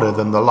harder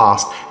than the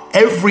last.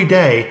 Every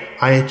day,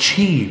 I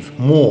achieve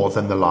more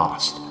than the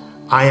last.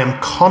 I am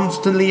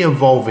constantly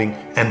evolving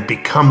and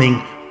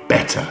becoming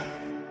better.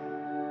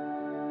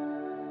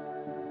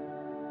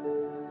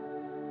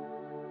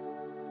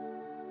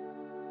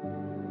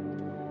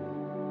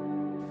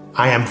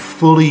 I am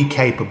fully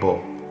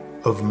capable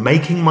of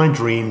making my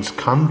dreams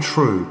come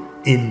true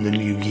in the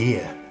new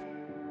year.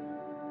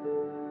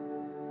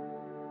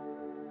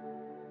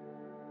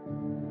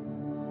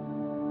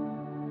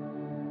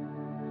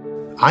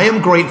 I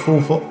am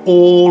grateful for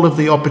all of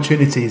the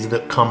opportunities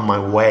that come my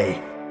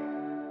way.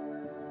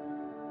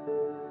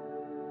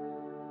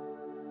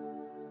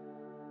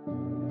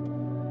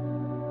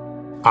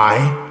 I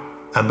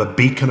am a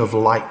beacon of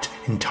light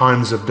in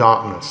times of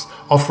darkness,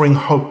 offering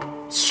hope,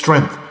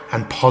 strength,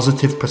 and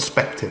positive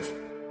perspective.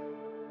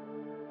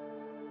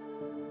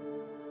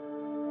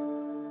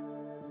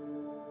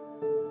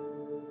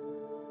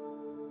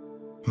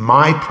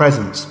 My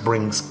presence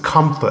brings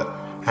comfort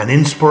and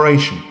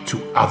inspiration to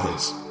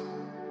others.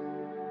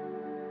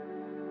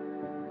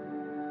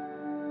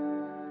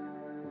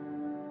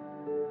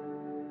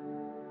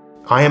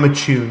 I am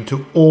attuned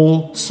to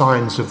all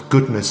signs of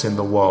goodness in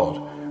the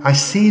world. I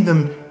see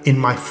them in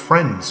my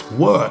friends,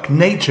 work,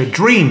 nature,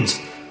 dreams,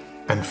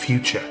 and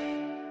future.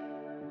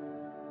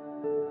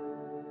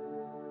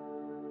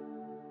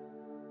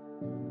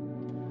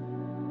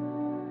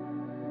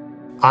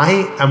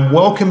 I am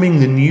welcoming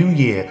the new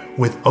year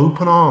with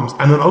open arms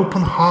and an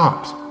open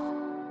heart.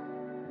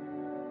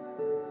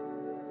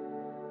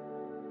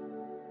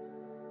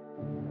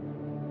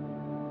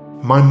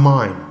 My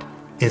mind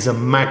is a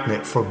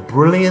magnet for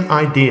brilliant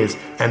ideas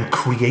and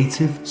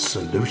creative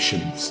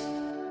solutions.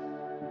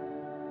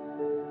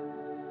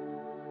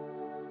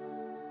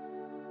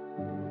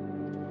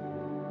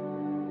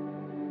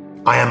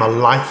 I am a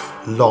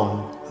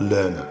lifelong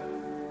learner,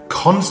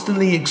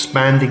 constantly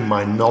expanding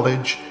my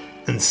knowledge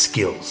and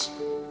skills.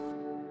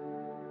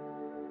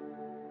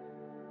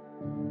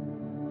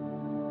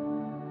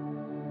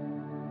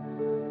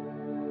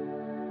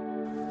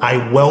 I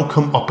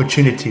welcome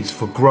opportunities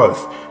for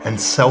growth and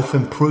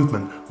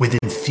self-improvement with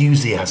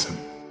enthusiasm.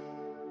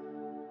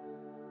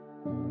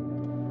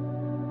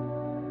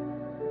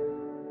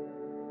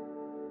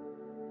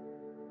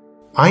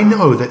 I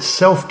know that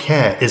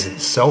self-care isn't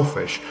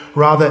selfish,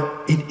 rather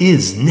it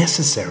is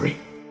necessary.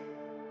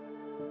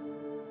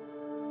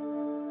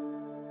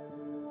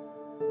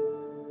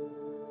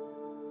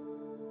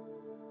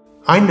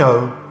 I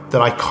know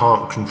that I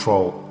can't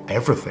control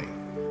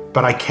everything,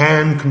 but I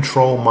can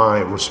control my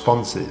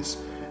responses,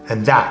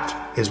 and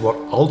that is what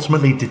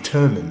ultimately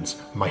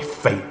determines my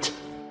fate.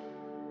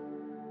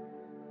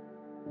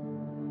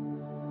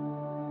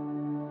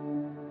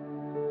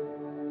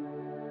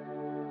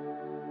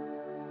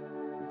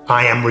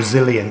 I am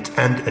resilient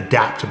and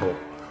adaptable,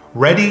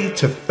 ready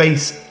to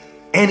face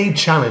any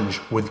challenge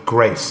with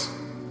grace.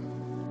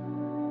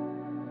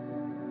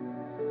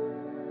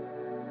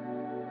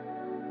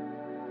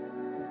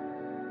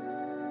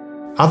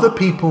 Other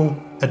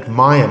people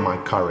admire my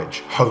courage,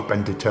 hope,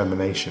 and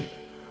determination.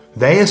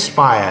 They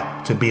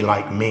aspire to be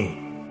like me.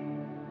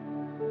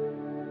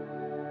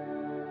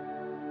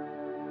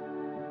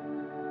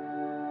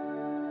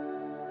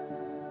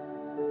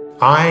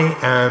 I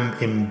am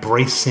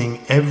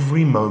embracing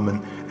every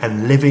moment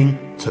and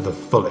living to the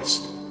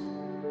fullest.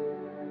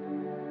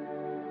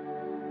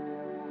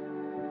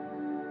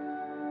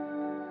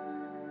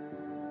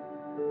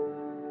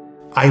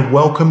 I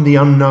welcome the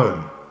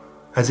unknown,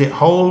 as it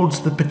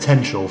holds the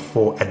potential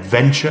for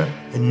adventure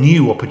and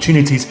new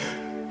opportunities.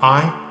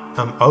 I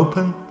am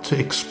open to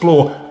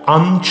explore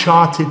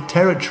uncharted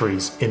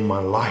territories in my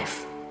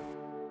life.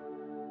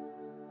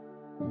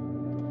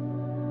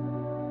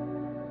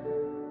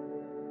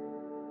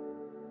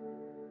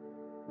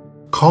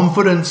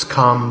 Confidence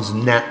comes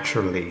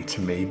naturally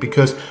to me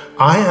because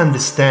I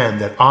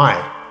understand that I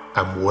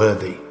am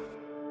worthy.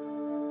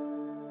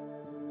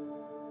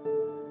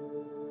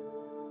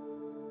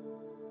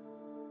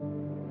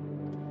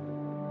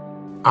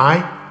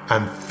 I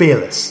am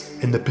fearless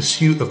in the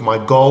pursuit of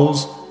my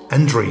goals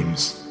and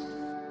dreams.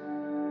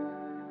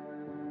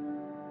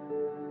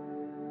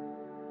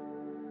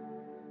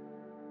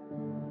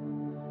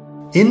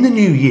 In the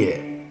new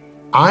year,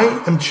 I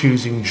am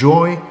choosing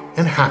joy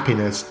and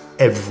happiness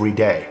every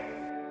day.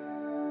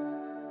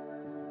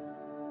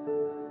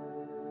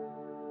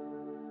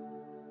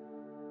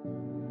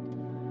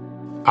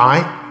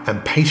 I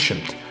am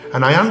patient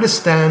and I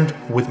understand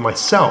with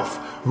myself,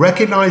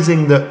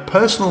 recognizing that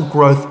personal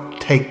growth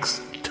takes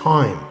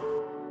time.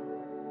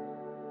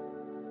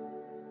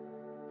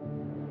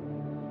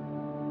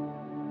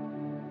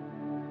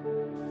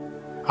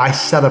 I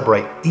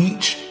celebrate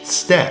each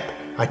step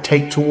I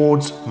take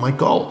towards my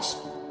goals.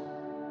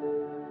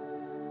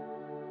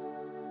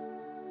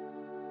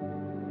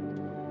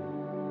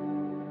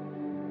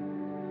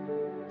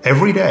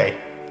 Every day,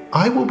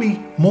 I will be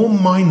more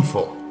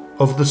mindful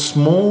of the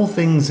small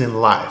things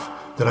in life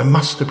that I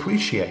must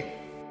appreciate.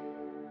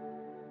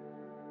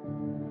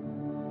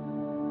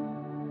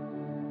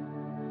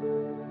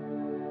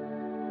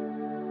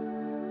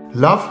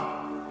 Love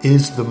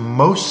is the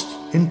most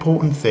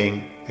important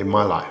thing in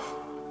my life,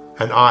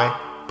 and I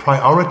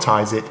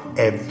prioritize it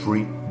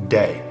every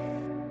day.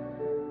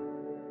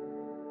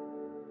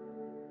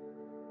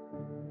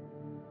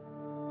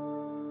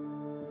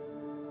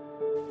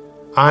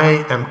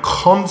 I am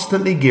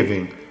constantly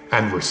giving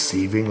and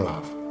receiving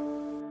love.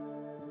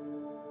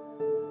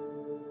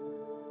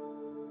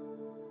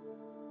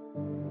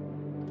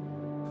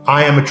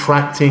 I am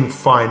attracting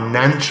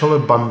financial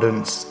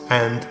abundance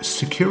and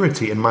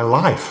security in my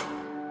life.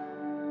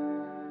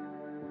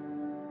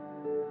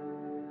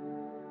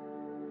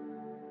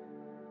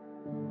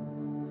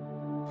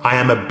 I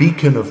am a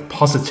beacon of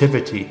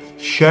positivity,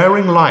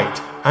 sharing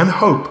light and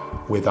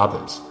hope with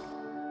others.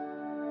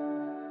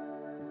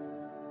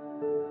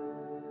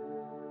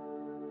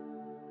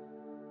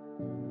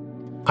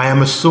 I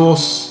am a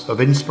source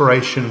of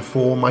inspiration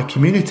for my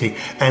community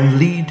and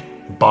lead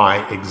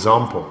by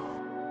example.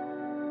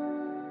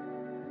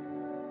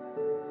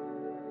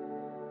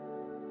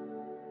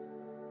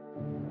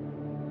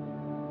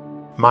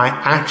 My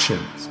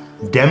actions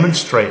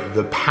demonstrate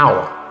the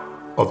power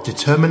of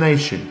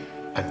determination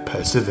and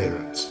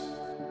perseverance.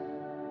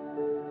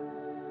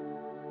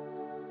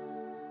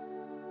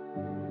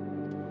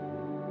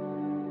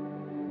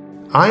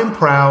 I am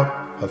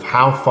proud of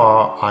how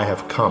far I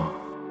have come.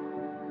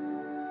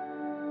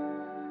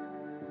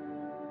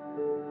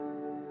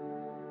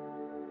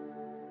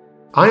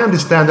 I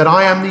understand that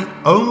I am the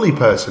only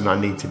person I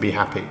need to be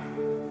happy.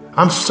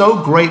 I'm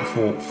so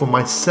grateful for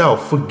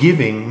myself for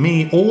giving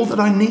me all that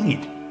I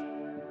need.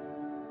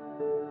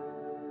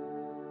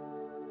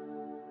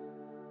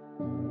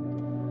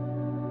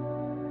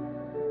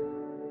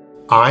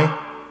 I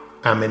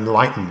am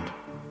enlightened.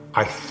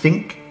 I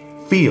think,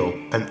 feel,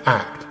 and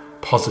act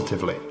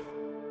positively.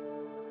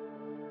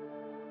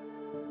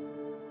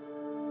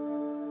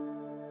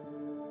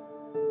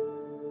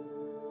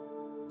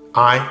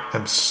 I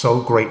am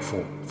so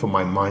grateful for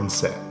my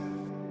mindset.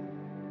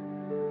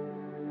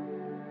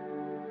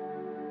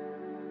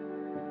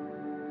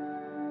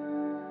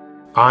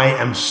 I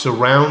am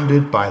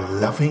surrounded by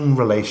loving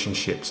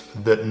relationships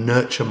that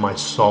nurture my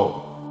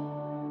soul.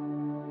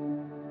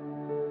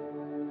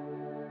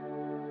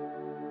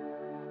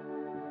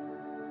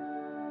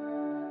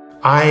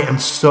 I am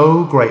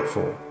so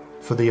grateful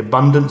for the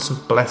abundance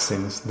of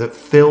blessings that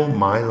fill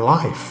my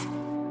life.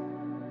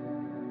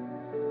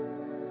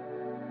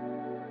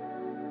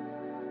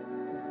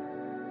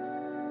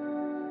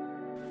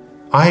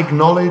 I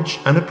acknowledge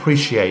and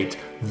appreciate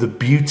the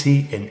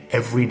beauty in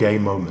everyday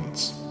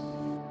moments.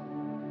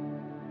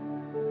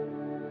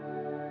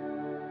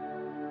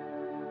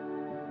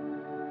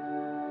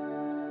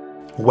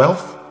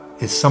 Wealth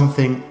is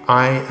something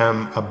I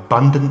am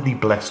abundantly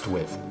blessed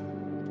with.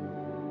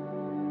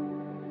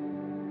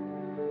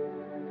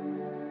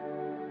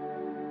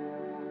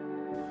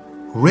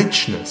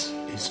 Richness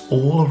is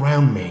all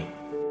around me.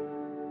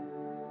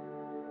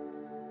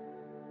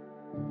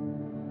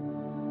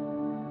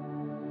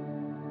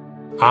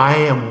 I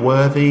am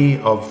worthy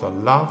of the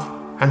love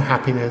and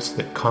happiness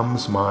that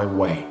comes my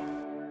way.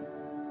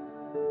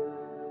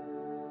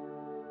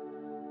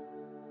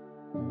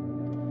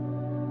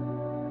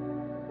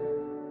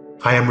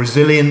 I am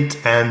resilient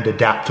and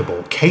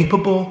adaptable,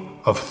 capable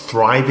of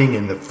thriving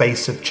in the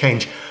face of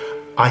change.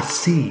 I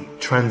see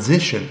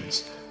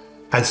transitions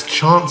as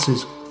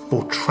chances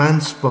for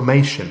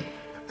transformation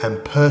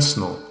and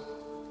personal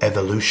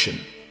evolution.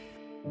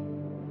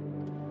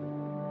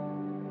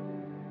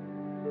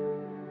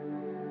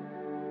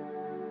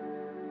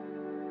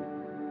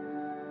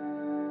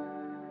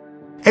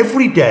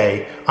 Every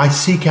day I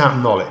seek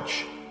out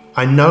knowledge.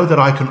 I know that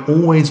I can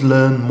always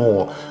learn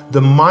more. The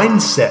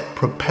mindset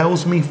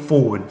propels me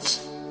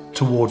forwards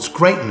towards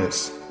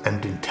greatness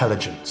and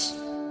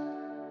intelligence.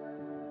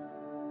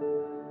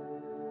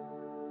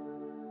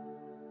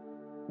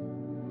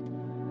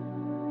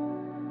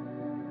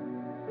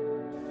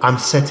 I'm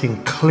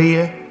setting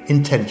clear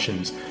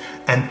intentions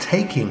and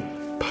taking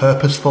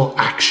purposeful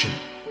action.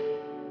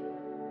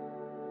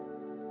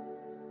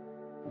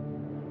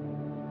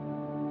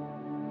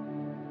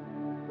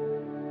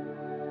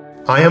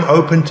 I am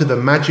open to the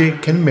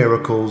magic and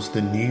miracles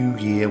the new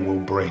year will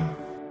bring.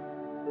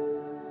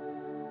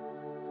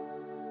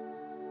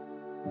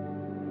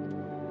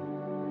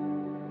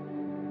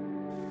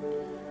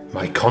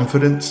 My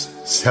confidence,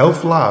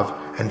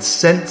 self-love, and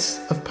sense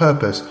of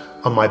purpose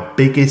are my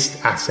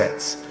biggest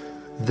assets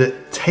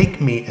that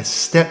take me a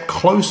step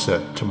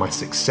closer to my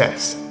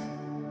success.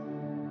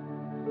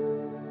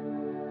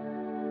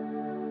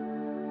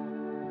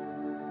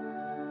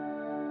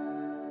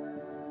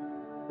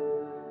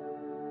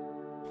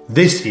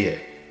 This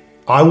year,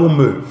 I will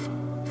move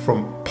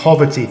from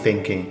poverty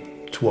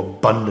thinking to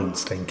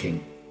abundance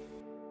thinking.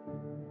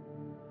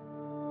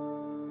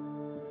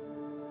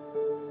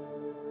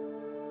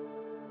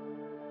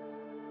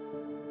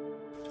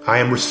 I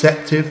am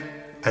receptive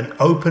and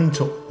open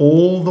to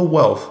all the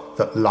wealth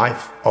that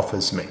life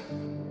offers me.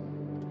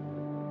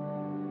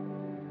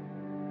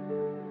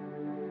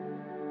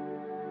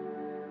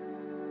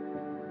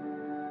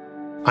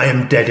 I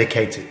am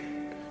dedicated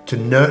to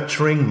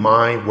nurturing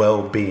my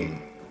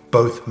well-being,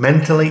 both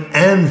mentally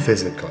and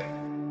physically.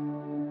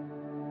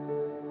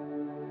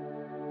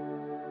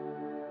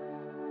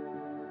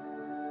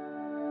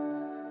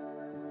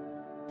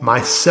 My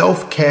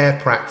self-care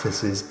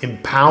practices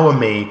empower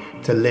me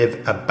to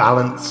live a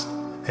balanced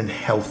and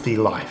healthy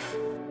life.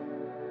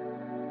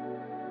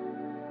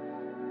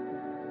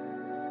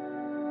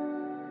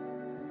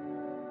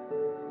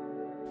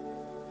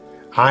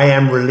 I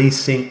am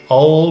releasing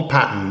old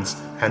patterns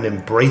and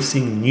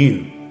embracing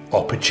new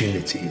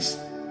opportunities.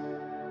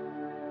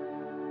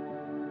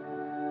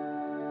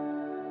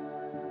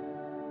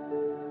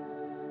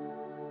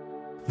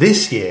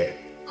 This year,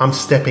 I'm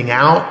stepping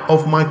out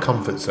of my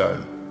comfort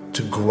zone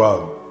to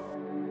grow.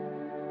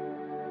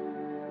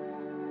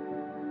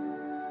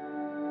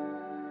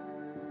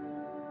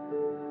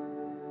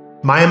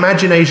 My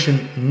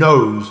imagination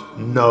knows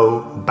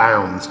no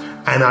bounds,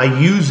 and I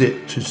use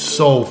it to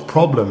solve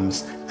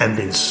problems and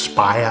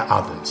inspire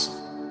others.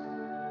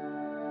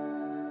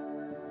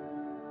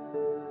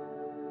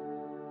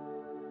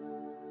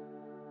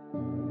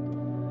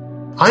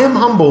 I am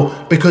humble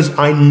because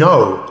I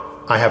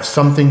know I have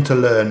something to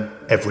learn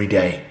every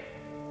day.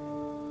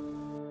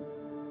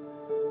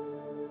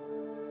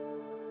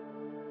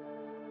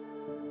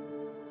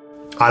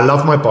 I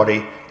love my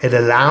body. It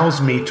allows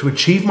me to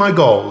achieve my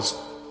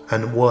goals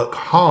and work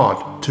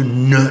hard to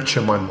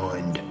nurture my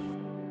mind.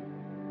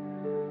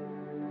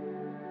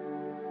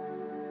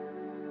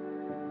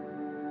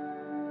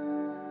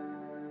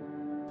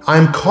 I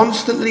am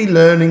constantly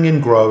learning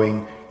and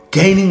growing,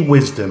 gaining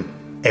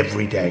wisdom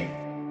every day.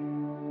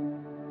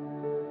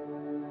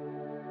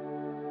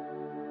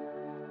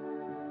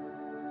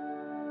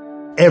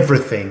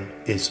 Everything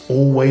is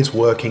always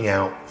working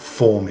out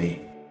for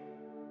me.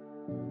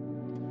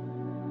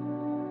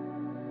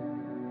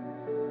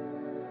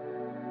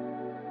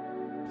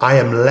 I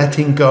am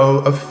letting go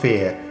of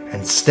fear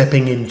and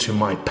stepping into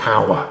my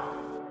power.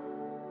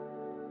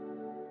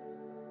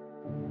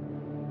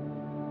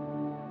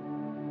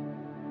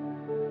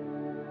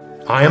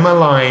 I am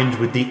aligned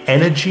with the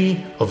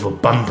energy of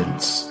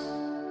abundance.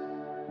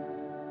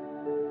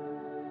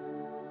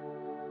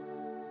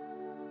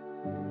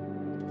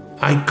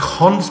 I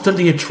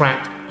constantly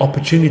attract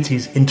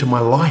opportunities into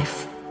my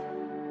life.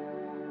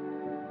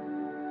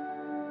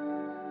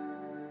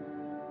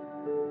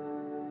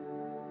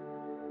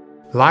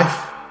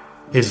 Life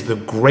is the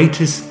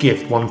greatest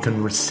gift one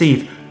can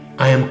receive.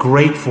 I am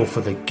grateful for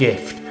the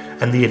gift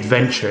and the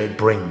adventure it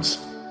brings.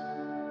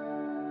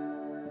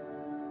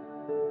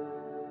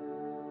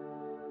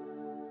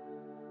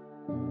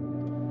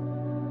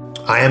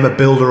 I am a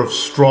builder of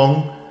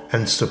strong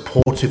and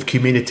supportive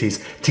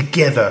communities.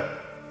 Together,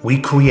 we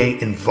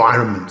create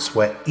environments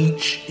where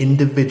each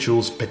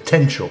individual's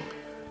potential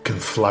can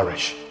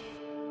flourish.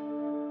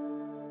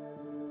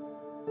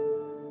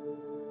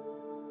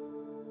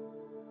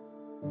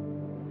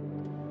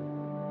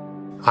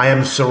 I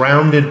am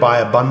surrounded by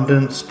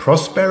abundance,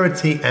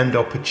 prosperity, and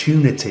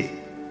opportunity.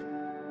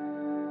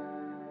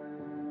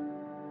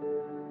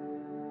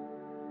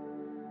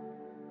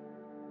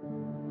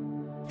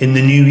 In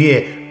the new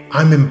year,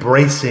 I'm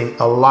embracing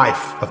a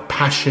life of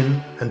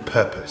passion and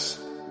purpose.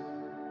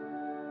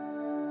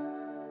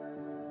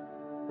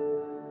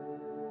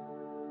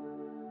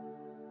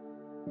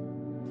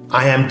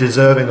 I am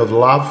deserving of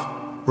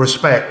love,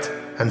 respect,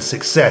 and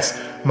success.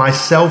 My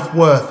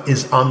self-worth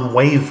is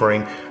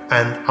unwavering,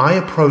 and I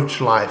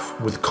approach life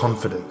with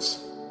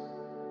confidence.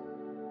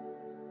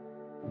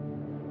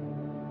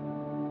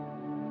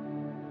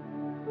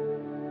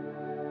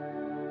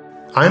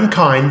 I am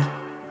kind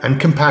and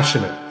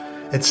compassionate,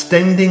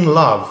 extending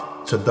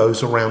love to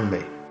those around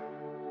me.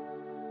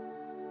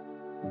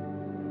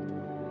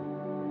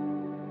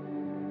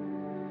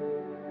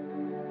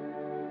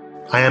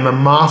 I am a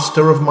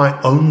master of my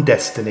own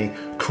destiny,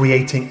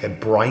 creating a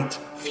bright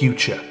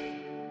future.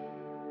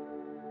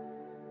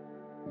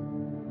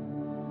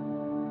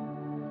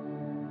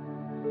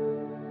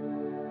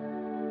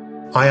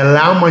 I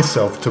allow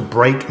myself to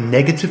break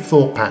negative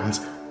thought patterns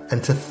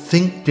and to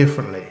think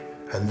differently,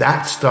 and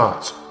that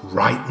starts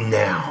right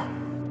now.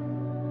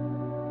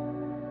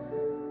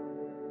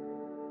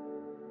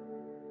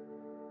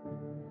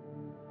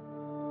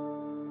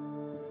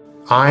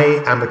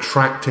 I am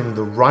attracting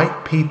the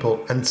right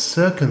people and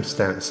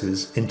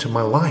circumstances into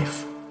my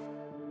life.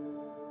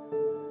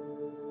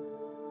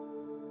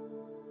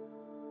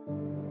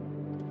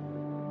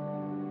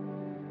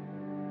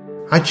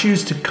 I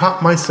choose to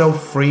cut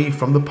myself free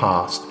from the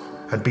past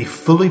and be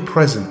fully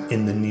present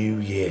in the new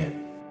year.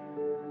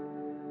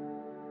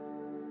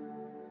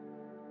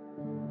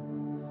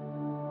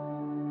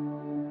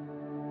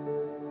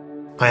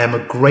 I am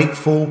a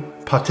grateful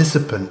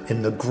participant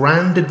in the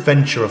grand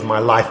adventure of my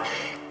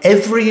life.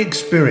 Every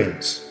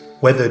experience,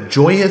 whether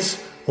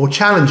joyous or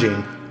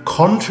challenging,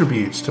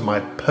 contributes to my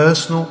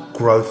personal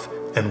growth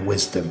and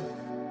wisdom.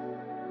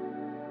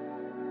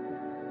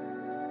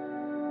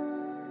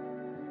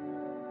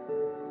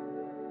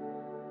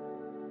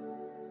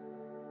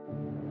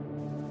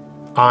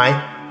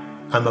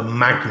 I am a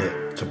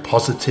magnet to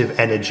positive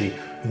energy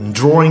and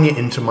drawing it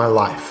into my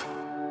life.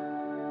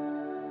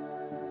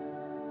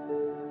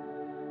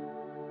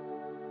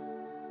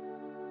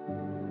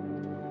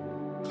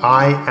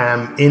 I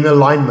am in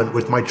alignment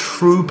with my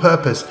true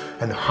purpose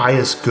and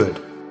highest good.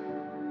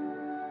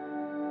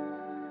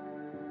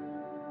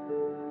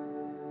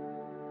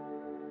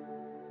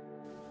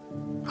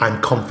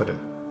 I'm confident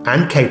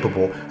and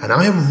capable, and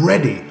I am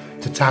ready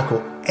to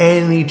tackle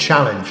any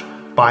challenge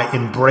by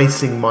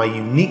embracing my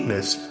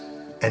uniqueness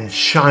and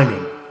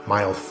shining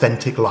my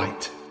authentic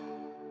light.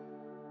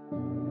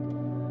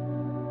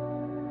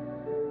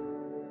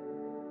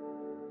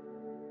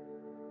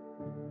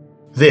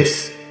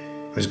 This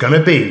is going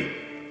to be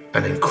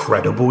an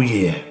incredible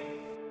year.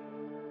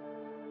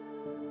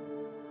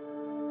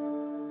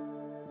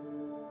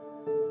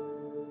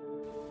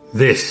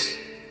 This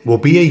will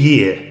be a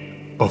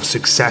year of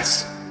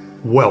success,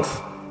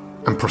 wealth,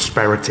 and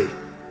prosperity.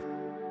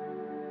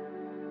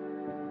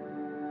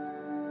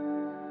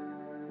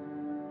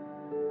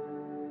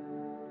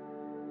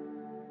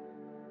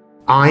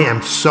 I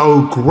am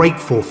so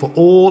grateful for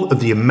all of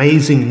the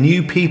amazing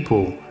new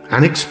people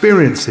and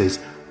experiences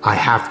I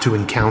have to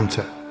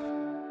encounter.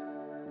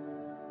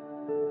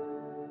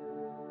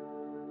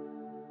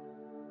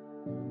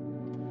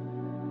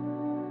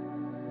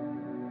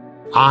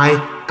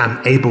 I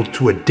am able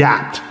to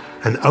adapt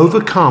and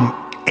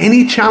overcome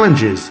any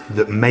challenges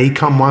that may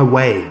come my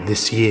way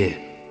this year.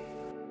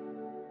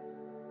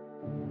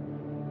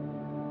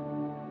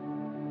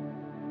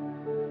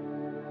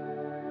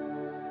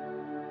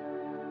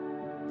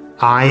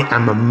 I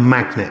am a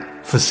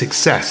magnet for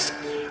success,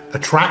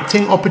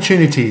 attracting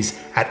opportunities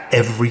at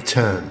every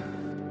turn.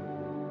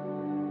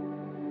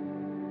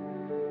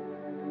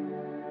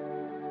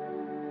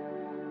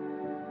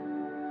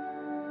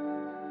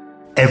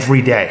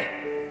 Every day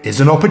is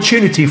an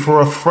opportunity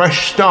for a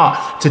fresh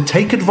start to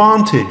take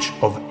advantage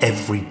of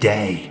every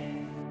day.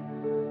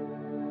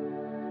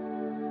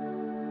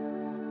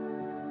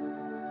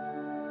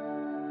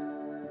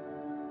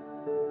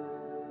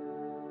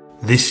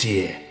 This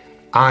year,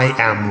 I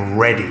am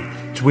ready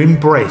to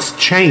embrace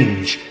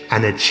change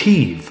and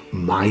achieve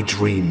my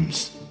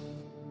dreams.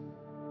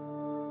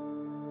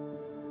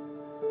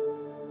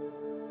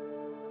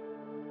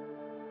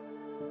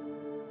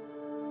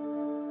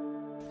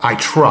 I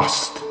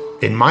trust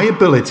in my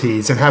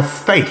abilities and have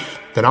faith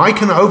that I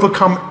can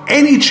overcome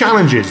any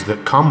challenges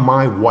that come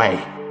my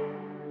way.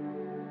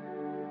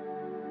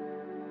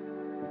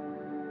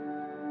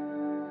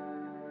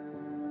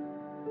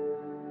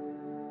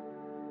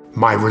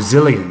 My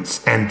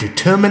resilience and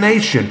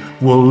determination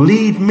will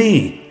lead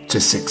me to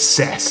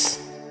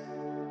success.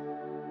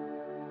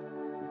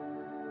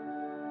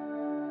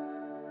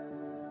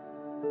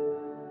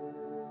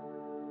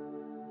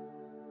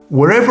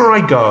 Wherever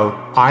I go,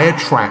 I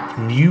attract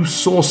new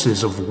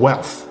sources of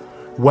wealth.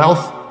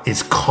 Wealth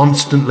is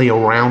constantly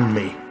around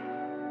me.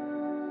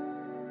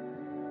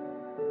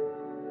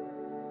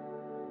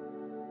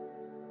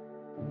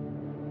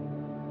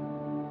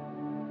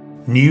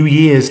 New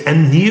years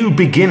and new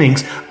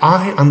beginnings,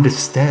 I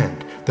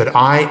understand that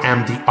I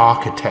am the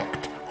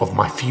architect of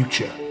my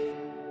future.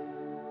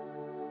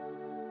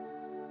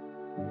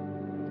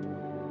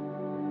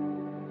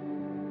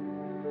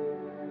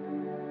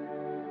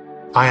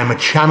 I am a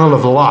channel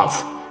of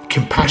love,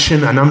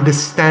 compassion, and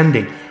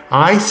understanding.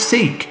 I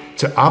seek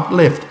to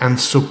uplift and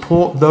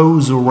support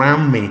those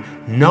around me,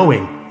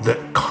 knowing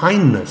that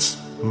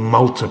kindness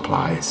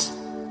multiplies.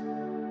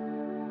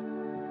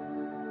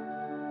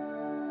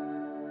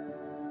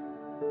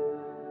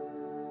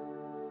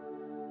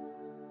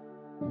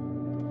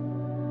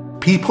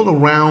 People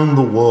around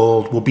the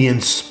world will be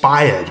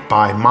inspired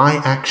by my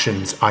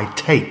actions I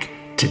take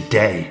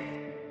today.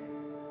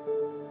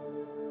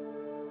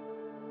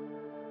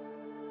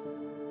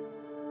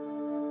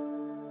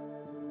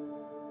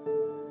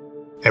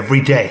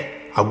 Every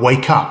day, I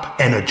wake up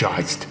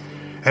energized.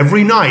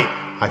 Every night,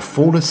 I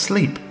fall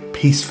asleep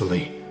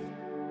peacefully.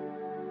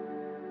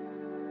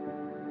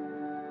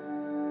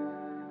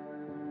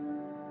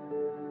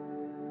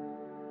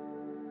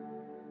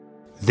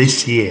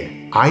 This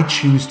year, I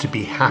choose to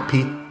be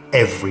happy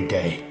every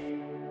day.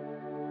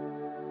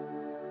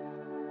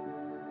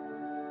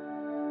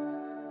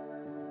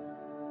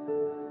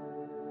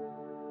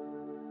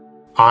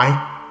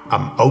 I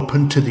am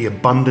open to the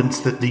abundance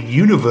that the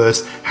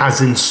universe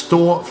has in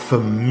store for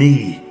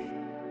me.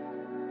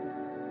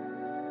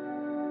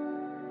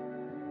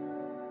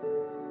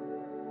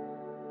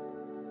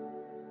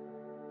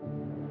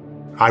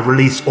 I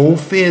release all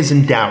fears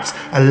and doubts,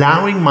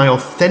 allowing my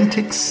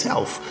authentic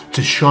self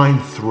to shine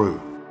through.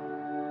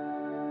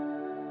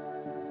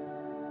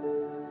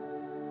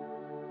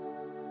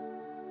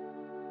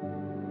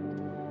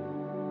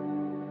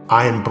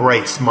 I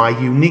embrace my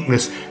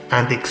uniqueness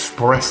and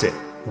express it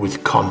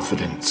with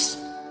confidence.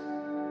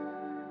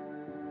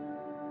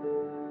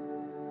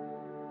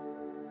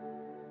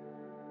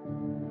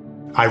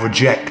 I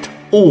reject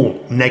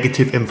all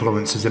negative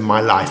influences in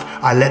my life.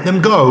 I let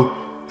them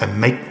go and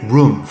make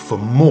room for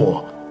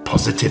more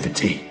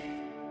positivity.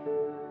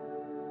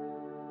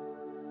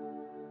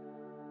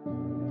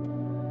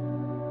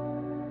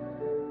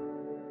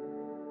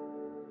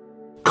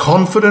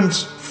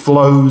 Confidence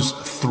flows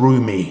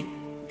through me,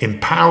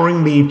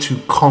 empowering me to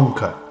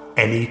conquer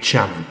any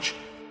challenge.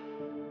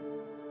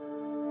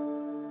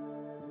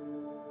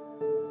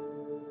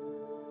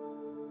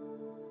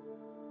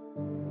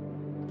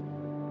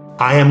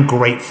 I am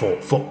grateful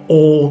for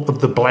all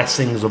of the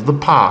blessings of the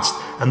past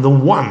and the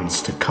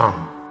ones to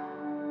come.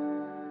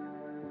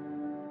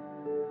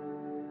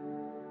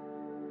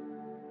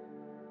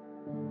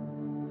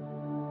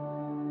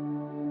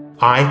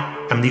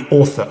 I am the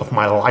author of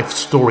my life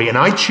story, and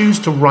I choose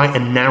to write a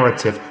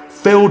narrative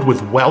filled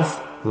with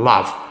wealth,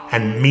 love,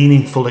 and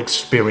meaningful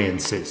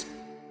experiences.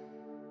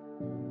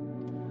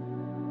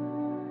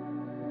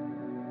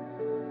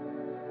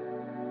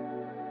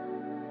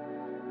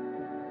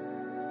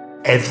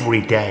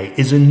 Every day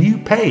is a new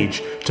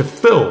page to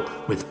fill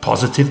with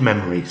positive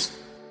memories.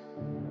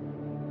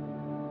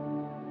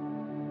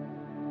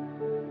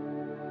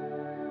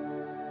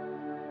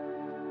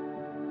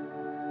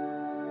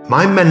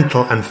 My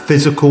mental and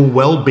physical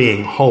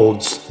well-being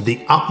holds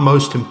the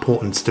utmost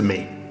importance to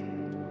me.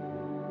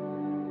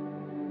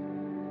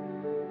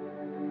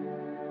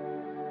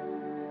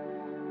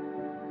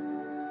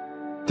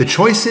 The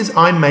choices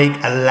I make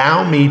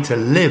allow me to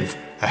live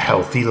a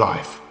healthy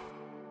life.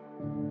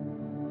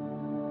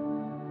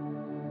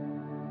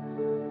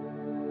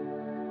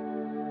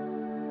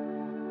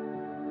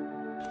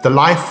 The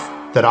life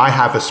that I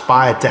have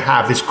aspired to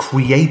have is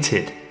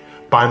created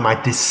by my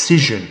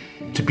decision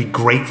to be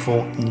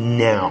grateful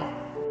now.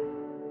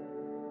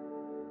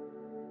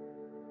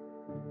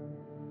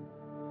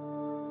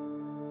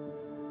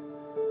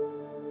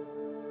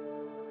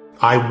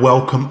 I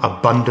welcome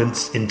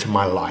abundance into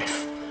my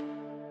life.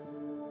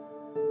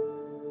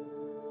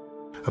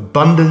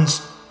 Abundance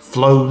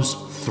flows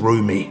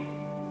through me.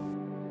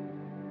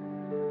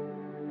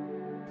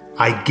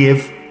 I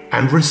give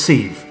and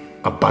receive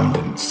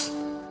abundance.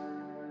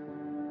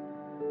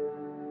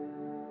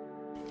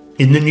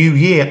 In the new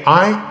year,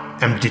 I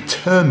am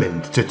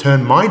determined to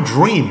turn my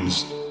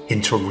dreams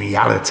into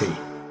reality.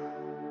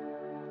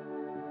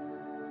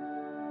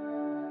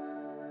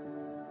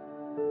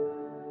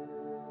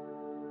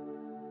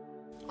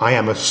 I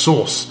am a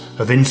source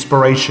of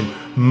inspiration,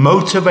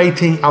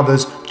 motivating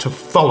others to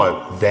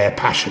follow their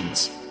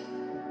passions.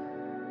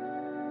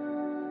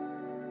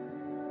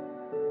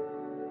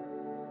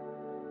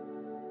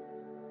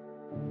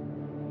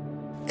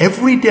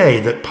 Every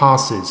day that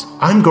passes,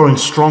 I'm growing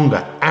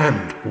stronger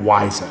and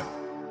wiser.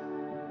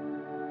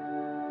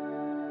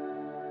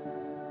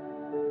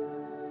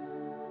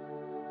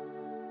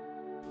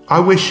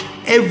 I wish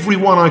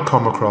everyone I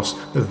come across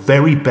the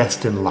very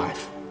best in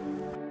life.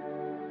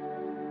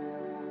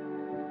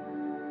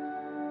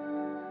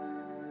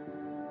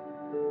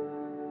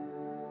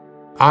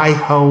 I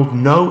hold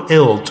no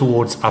ill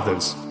towards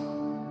others.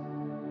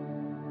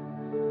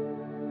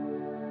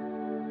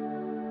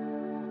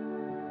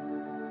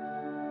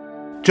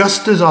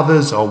 Just as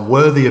others are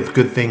worthy of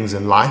good things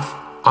in life,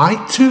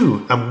 I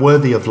too am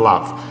worthy of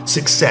love,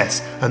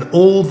 success, and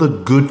all the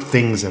good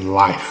things in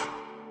life.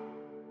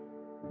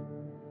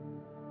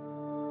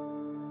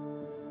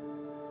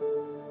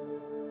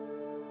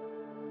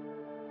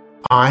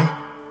 I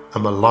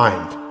am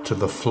aligned to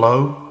the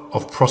flow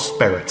of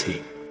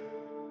prosperity.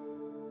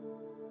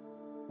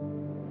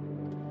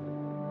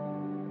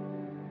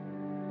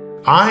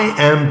 I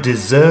am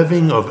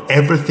deserving of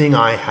everything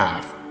I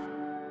have.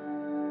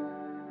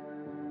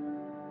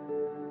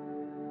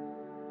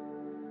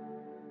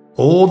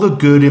 All the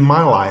good in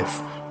my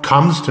life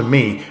comes to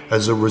me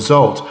as a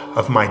result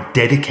of my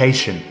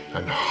dedication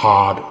and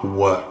hard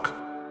work.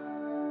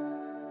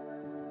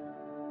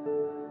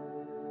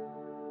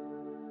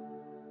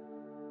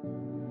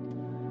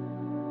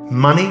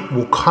 Money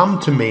will come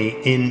to me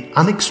in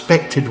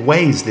unexpected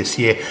ways this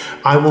year.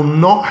 I will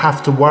not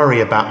have to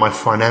worry about my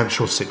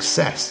financial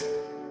success.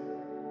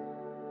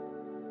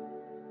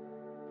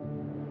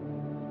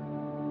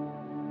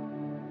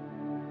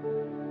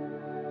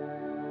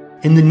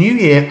 In the new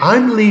year,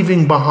 I'm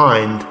leaving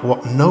behind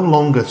what no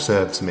longer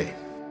serves me.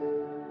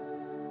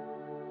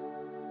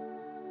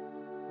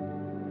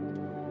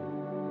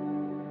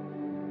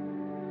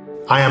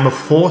 I am a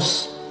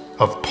force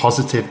of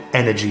positive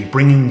energy,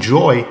 bringing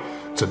joy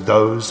to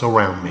those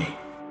around me.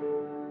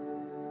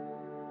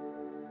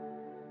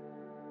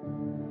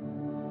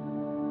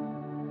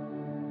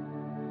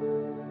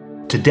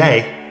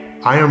 Today,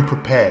 I am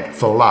prepared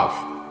for love,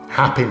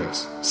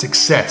 happiness,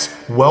 success,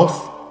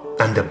 wealth,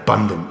 and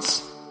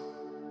abundance.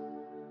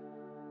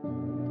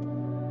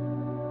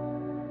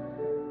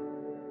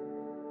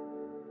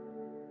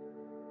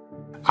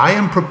 I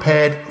am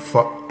prepared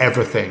for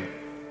everything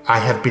I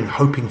have been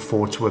hoping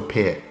for to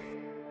appear.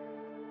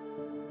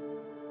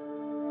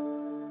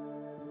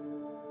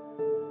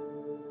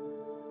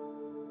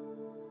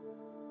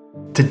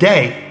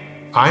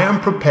 Today, I am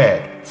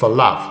prepared for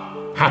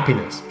love,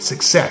 happiness,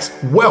 success,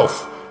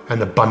 wealth,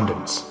 and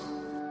abundance.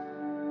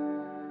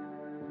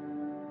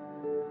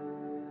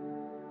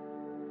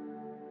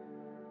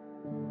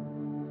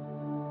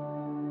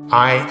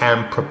 I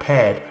am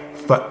prepared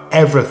for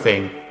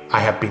everything I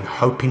have been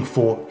hoping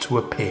for to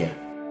appear.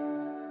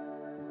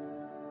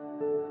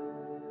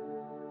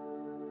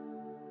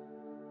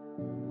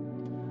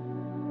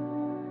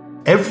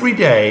 Every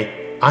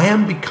day, I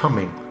am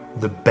becoming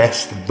the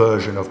best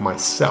version of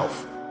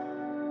myself.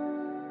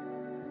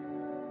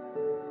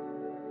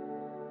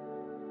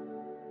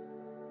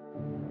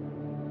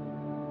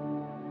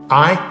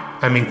 I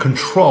am in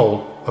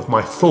control of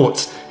my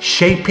thoughts,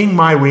 shaping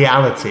my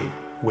reality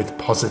with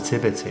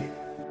positivity.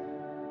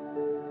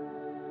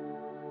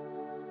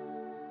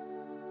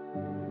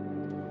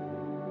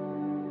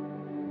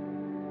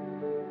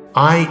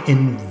 I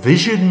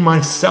envision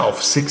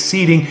myself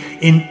succeeding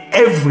in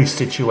every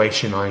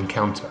situation I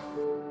encounter.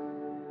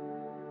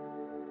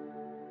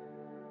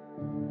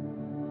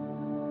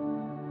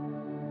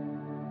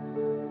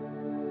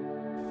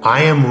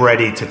 I am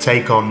ready to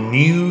take on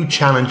new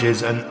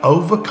challenges and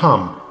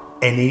overcome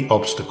any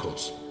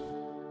obstacles.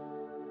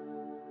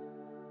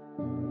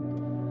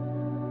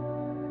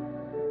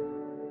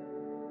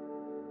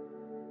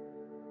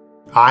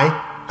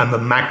 I am a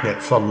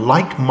magnet for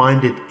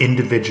like-minded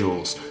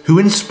individuals who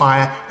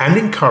inspire and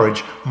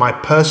encourage my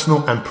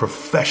personal and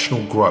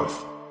professional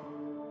growth.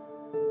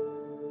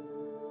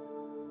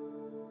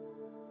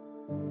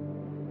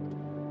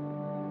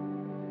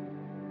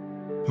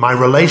 My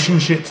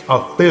relationships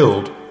are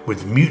filled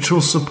with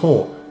mutual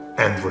support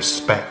and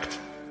respect.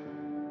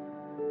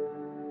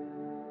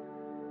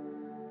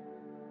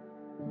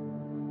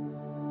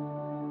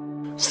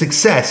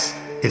 Success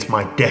is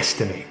my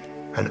destiny,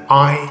 and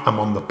I am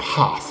on the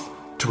path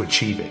to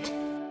achieve it.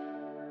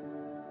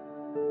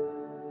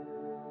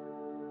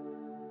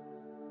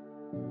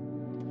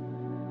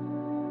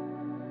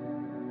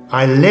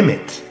 I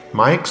limit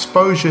my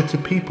exposure to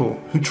people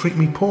who treat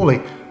me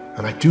poorly,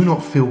 and I do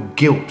not feel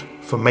guilt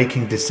for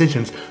making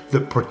decisions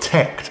that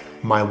protect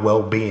my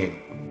well-being.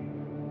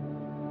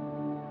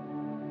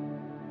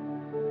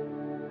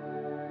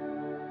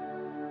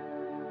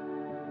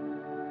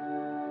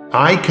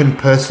 I can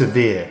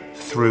persevere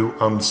through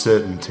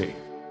uncertainty.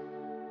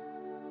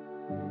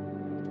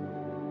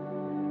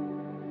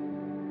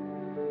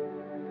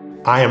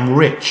 I am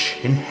rich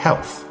in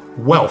health,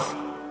 wealth,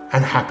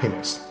 and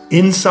happiness,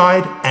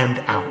 inside and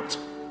out.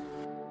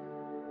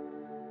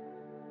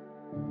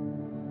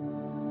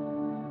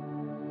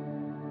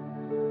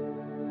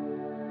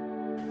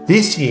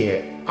 This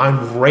year,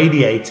 I'm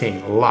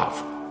radiating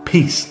love,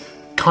 peace,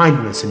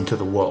 kindness into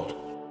the world.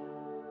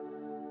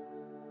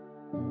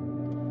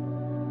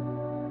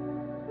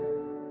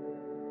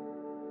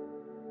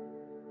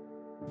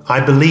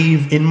 I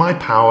believe in my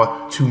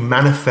power to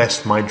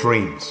manifest my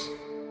dreams.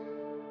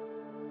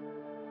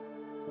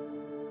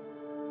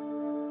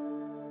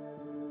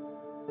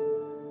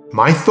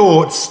 My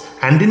thoughts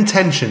and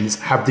intentions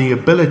have the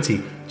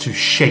ability to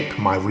shape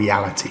my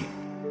reality.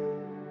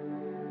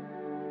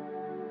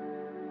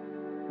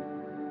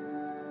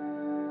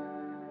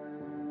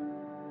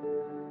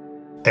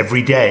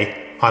 Every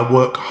day, I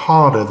work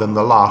harder than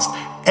the last.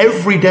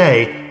 Every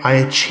day, I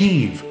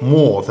achieve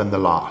more than the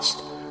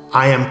last.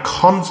 I am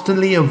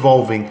constantly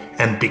evolving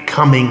and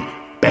becoming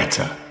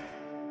better.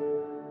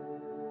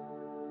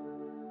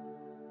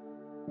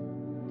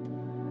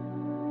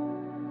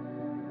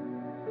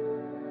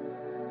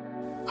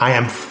 I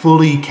am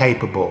fully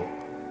capable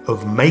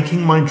of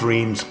making my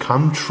dreams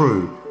come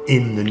true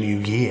in the new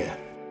year.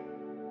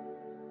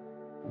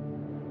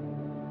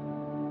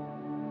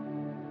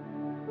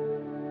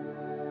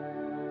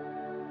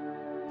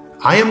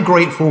 I am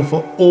grateful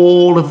for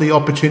all of the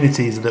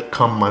opportunities that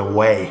come my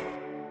way.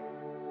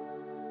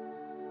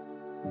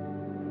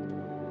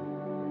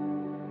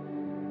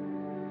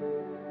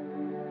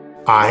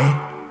 I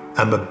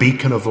am a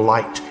beacon of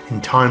light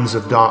in times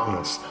of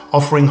darkness,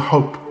 offering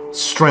hope,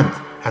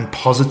 strength, and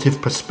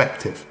positive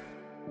perspective.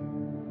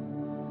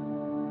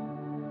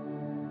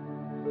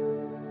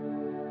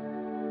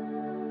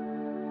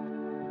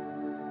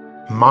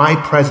 My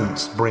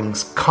presence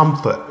brings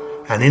comfort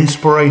and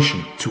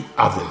inspiration to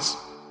others.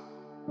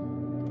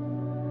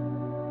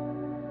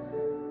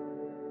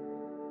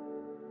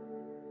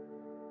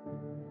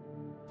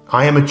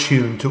 I am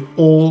attuned to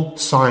all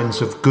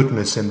signs of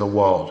goodness in the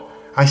world.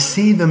 I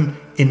see them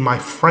in my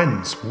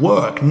friends,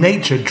 work,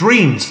 nature,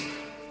 dreams,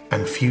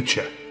 and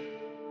future.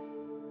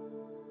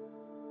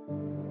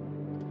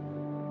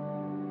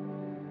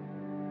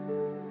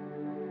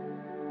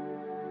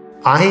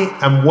 I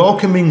am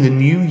welcoming the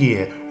new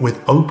year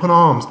with open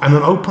arms and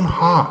an open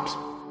heart.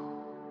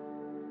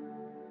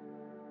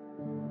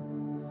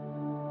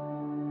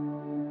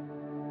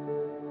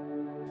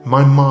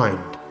 My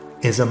mind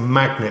is a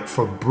magnet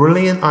for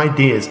brilliant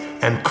ideas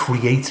and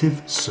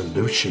creative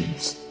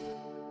solutions.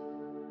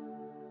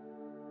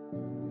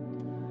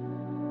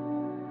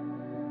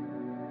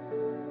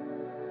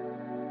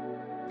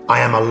 I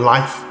am a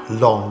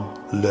lifelong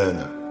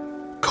learner,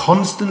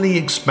 constantly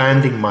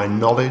expanding my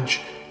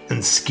knowledge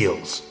and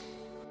skills.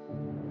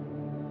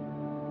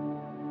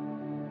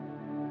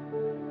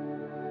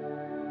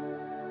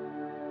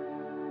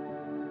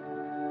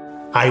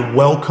 I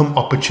welcome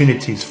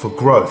opportunities for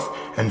growth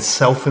and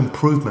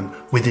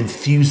self-improvement with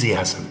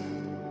enthusiasm.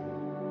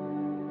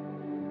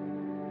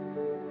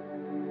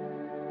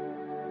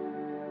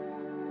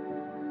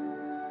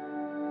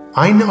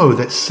 I know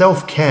that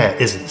self-care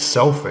isn't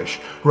selfish,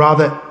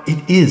 rather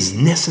it is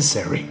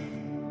necessary.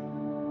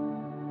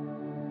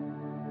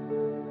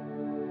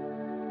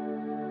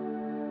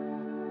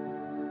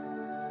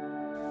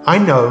 I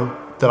know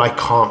that I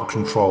can't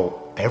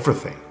control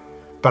everything,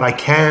 but I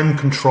can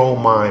control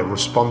my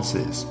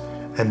responses,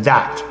 and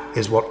that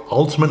is what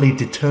ultimately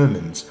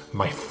determines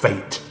my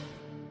fate.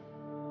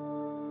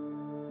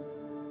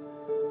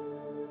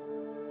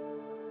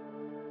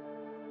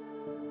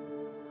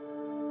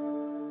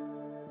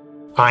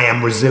 I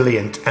am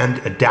resilient and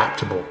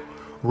adaptable,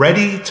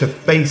 ready to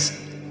face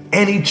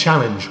any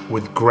challenge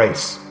with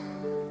grace.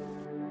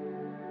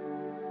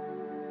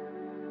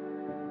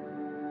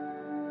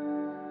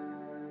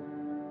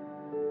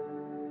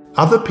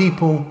 Other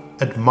people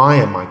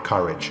admire my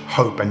courage,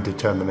 hope, and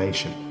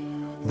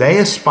determination. They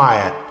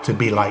aspire to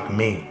be like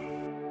me.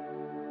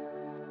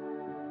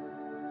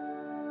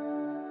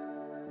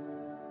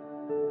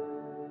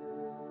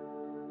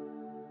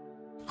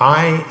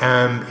 I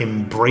am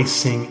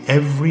embracing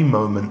every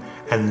moment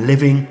and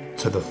living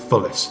to the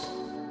fullest.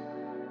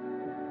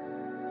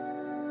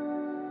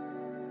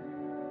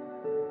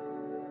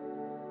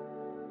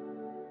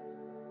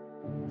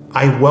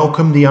 I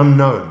welcome the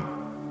unknown,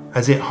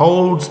 as it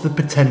holds the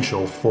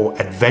potential for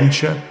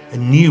adventure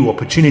and new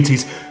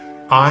opportunities.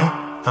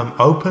 I am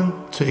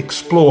open to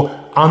explore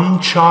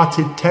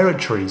uncharted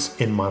territories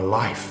in my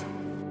life.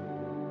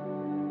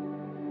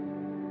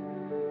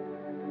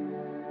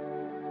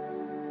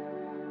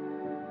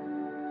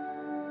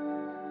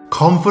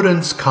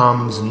 Confidence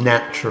comes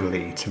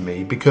naturally to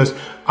me because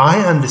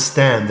I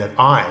understand that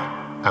I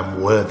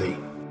am worthy.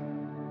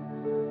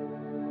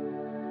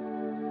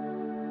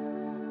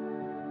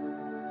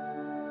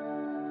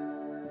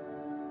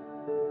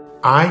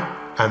 I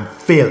am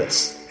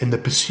fearless in the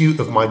pursuit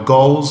of my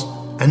goals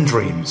and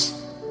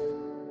dreams.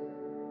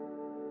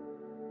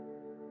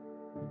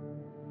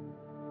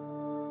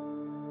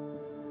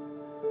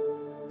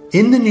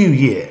 In the new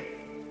year,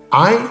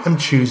 I am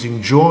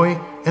choosing joy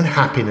and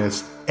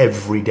happiness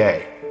every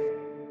day.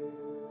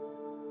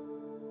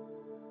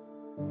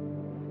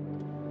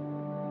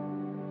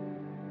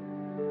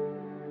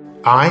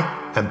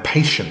 I am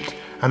patient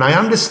and I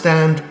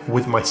understand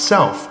with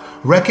myself,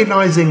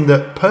 recognizing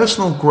that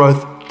personal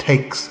growth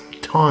takes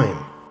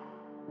time.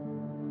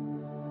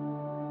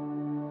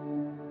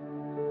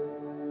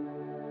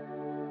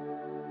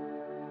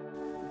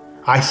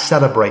 I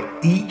celebrate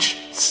each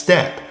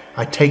step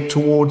I take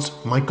towards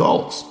my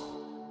goals.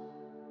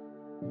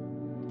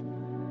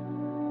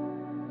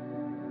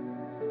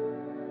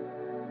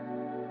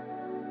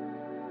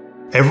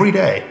 Every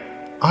day,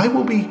 I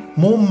will be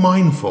more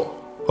mindful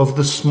of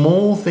the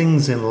small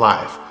things in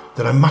life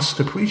that I must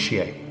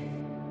appreciate.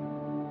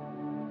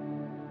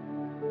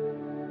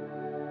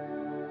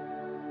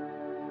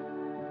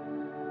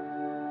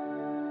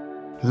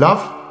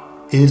 Love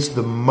is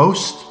the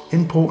most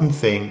important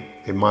thing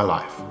in my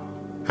life,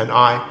 and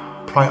I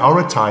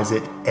prioritize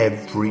it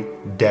every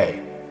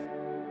day.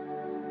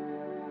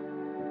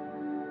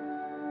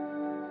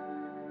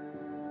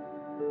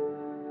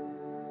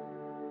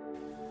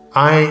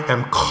 I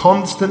am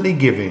constantly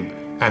giving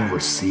and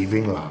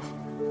receiving love.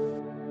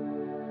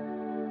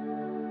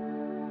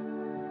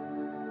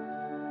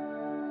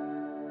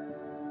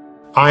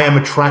 I am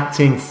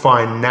attracting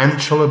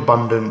financial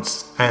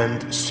abundance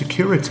and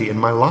security in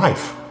my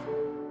life.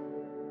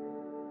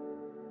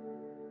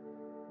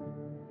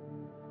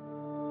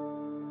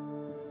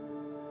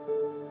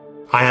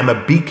 I am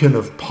a beacon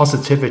of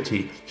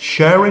positivity,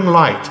 sharing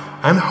light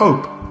and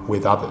hope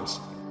with others.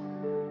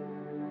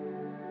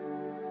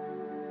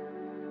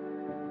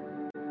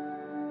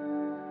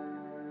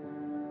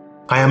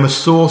 I am a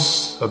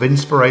source of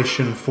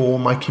inspiration for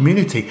my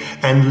community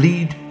and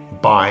lead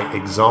by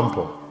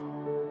example.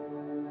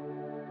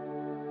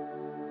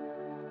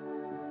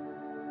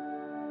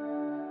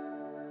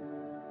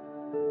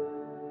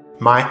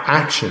 My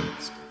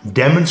actions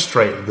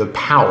demonstrate the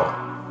power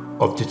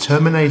of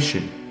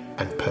determination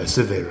and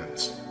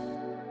perseverance.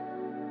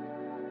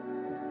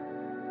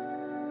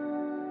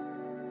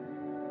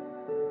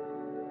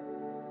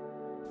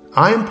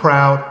 I am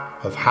proud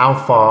of how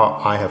far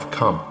I have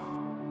come.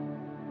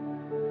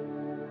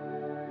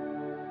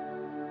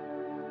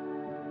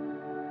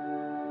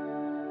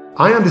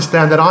 I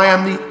understand that I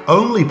am the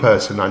only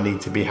person I need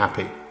to be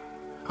happy.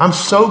 I'm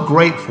so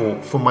grateful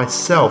for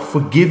myself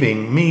for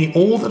giving me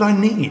all that I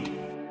need.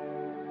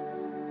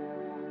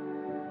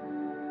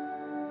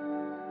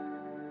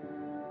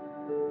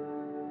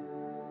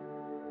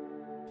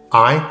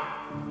 I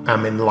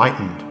am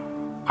enlightened.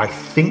 I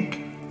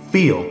think,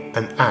 feel,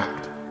 and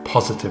act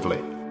positively.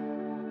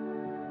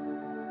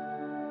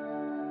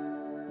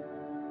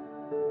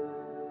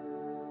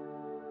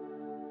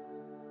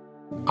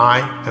 I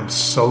am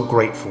so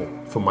grateful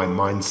for my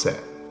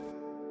mindset.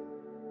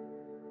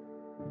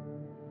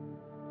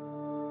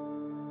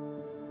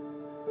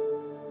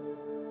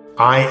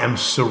 I am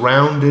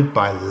surrounded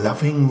by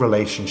loving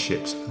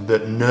relationships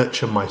that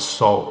nurture my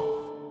soul.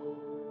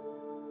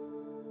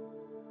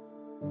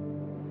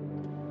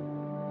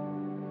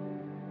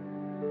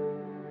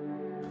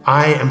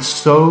 I am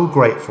so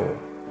grateful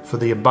for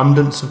the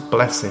abundance of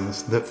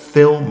blessings that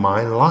fill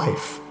my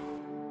life.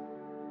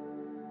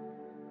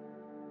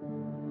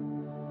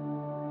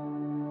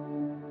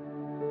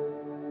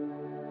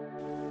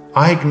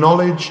 I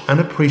acknowledge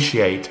and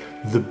appreciate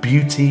the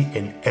beauty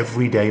in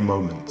everyday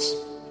moments.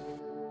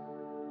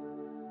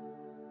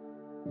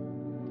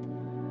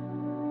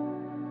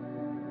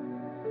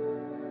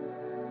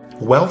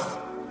 Wealth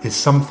is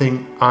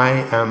something I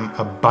am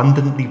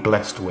abundantly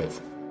blessed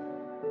with.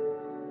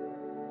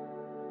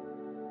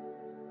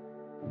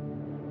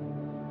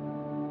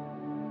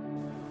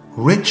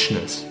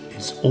 Richness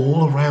is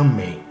all around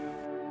me.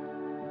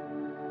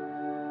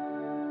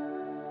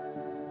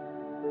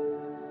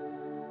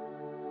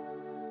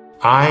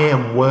 I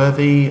am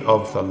worthy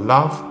of the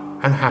love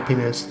and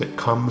happiness that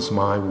comes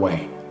my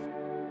way.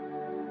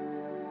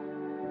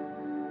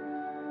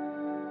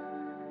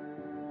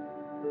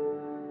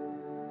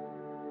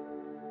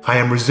 I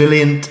am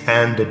resilient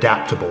and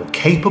adaptable,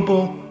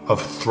 capable of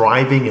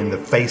thriving in the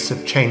face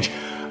of change.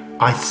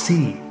 I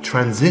see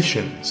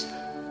transitions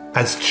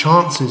as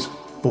chances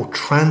for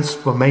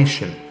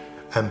transformation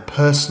and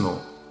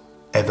personal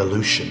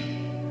evolution.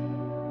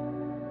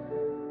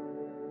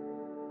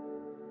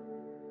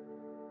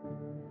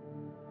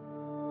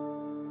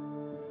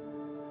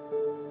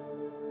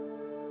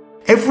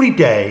 Every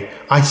day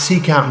I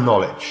seek out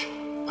knowledge.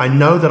 I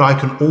know that I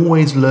can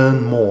always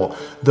learn more.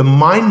 The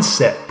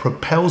mindset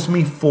propels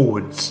me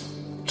forwards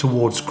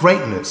towards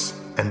greatness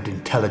and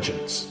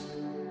intelligence.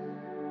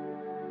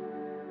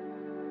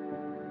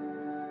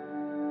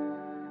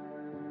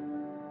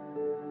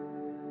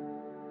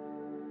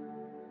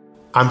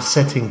 I'm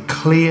setting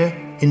clear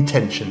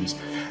intentions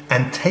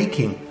and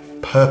taking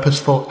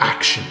purposeful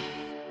action.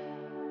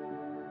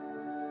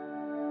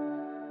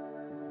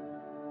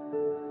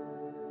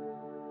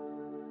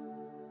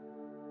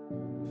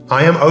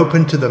 I am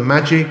open to the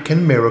magic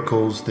and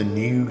miracles the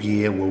new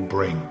year will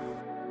bring.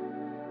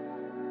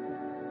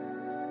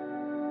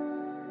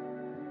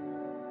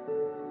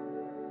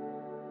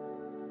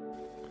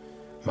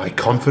 My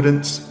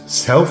confidence,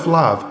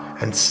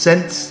 self-love, and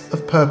sense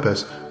of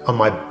purpose are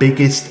my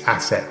biggest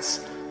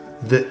assets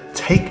that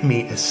take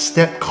me a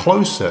step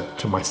closer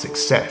to my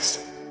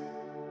success.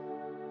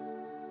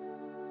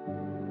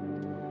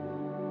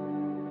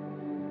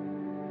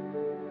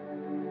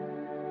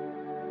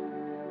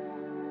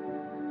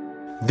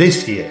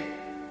 This year,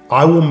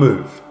 I will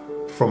move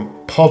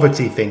from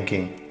poverty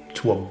thinking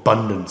to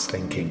abundance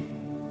thinking.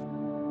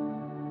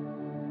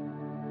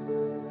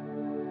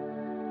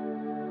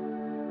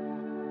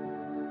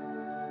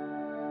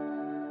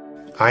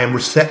 I am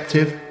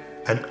receptive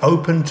and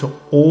open to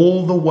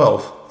all the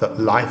wealth that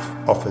life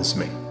offers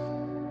me.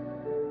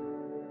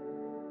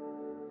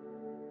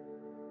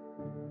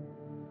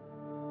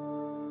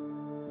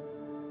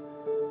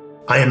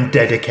 I am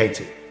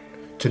dedicated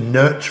to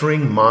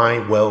nurturing my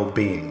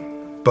well-being,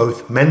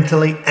 both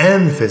mentally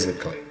and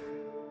physically.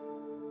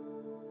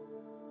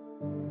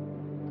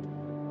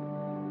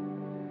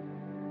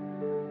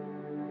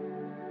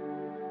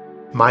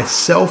 My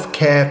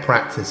self-care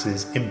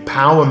practices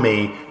empower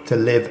me to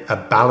live a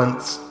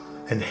balanced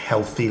and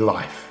healthy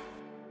life.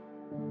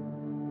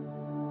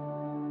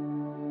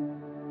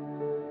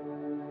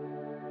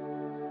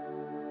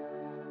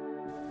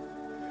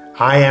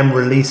 I am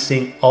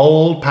releasing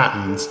old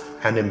patterns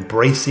and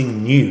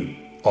embracing new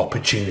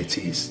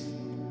opportunities.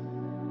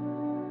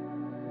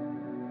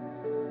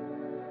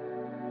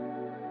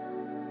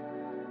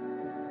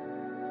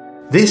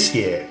 This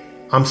year,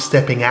 I'm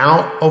stepping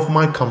out of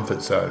my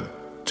comfort zone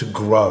to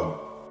grow.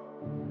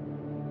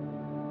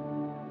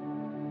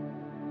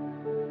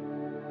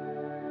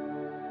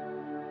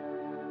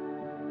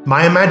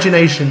 My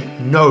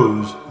imagination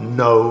knows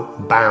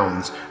no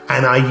bounds,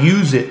 and I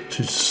use it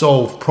to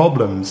solve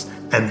problems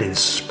and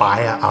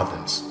inspire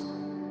others.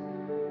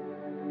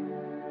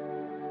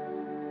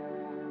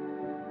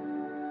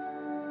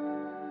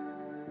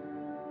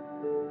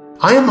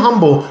 I am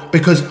humble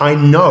because I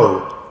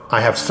know I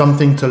have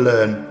something to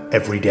learn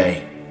every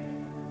day.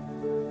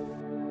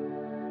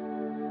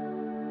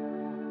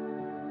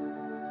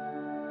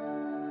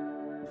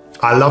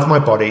 I love my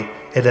body.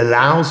 It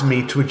allows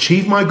me to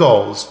achieve my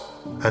goals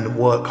and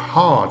work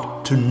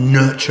hard to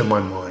nurture my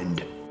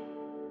mind.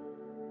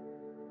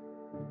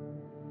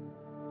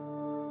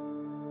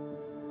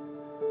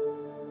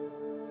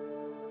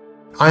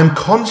 I am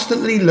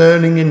constantly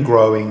learning and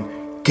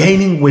growing,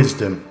 gaining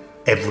wisdom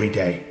every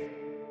day.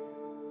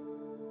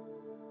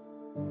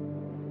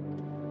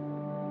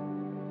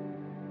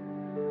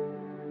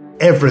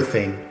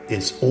 Everything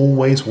is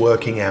always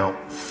working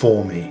out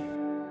for me.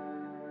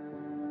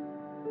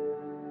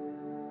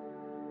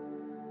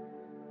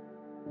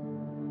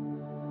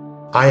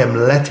 I am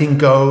letting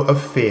go of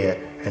fear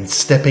and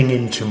stepping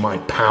into my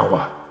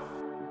power.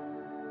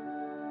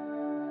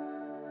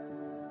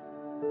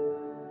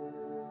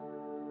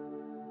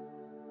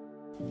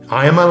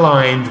 I am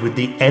aligned with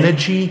the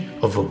energy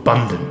of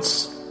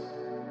abundance.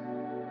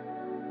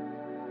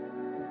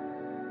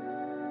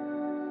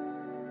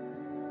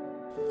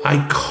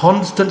 I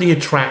constantly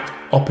attract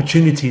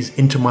opportunities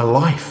into my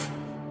life.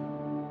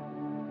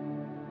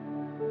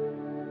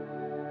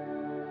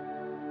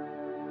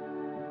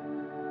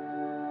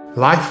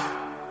 Life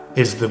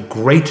is the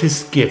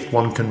greatest gift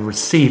one can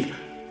receive.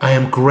 I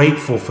am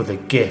grateful for the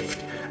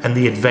gift and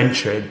the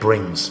adventure it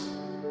brings.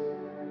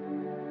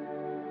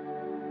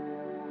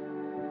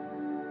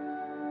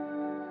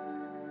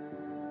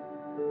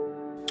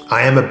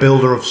 I am a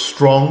builder of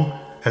strong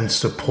and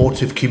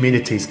supportive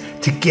communities.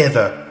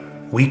 Together,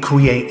 we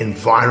create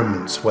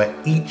environments where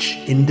each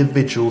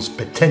individual's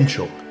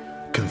potential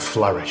can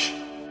flourish.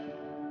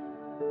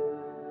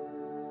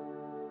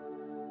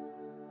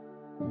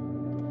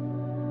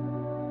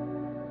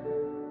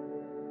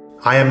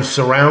 I am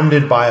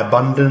surrounded by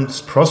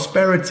abundance,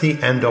 prosperity,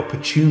 and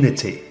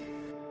opportunity.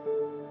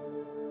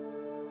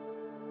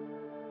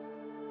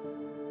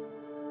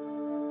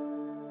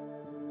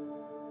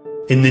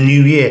 In the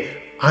new year,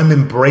 I'm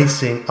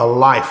embracing a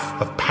life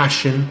of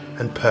passion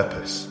and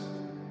purpose.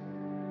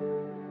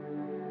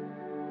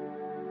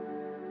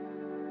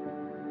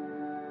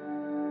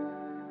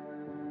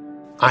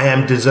 I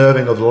am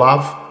deserving of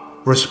love,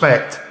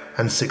 respect,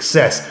 and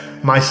success.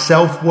 My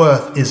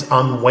self-worth is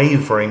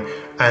unwavering,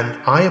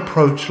 and I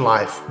approach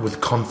life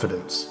with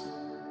confidence.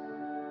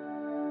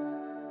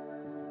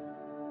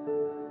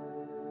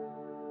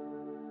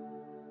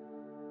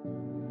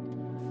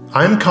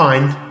 I am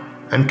kind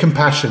and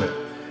compassionate,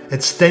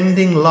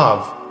 extending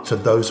love to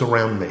those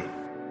around me.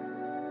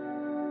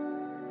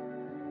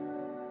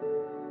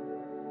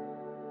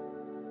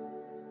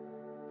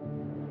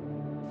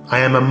 I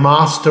am a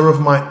master of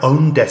my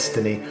own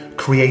destiny,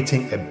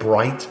 creating a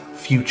bright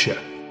future.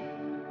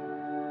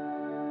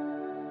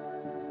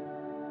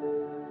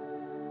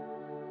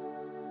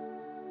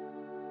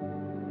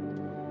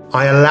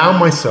 I allow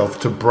myself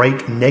to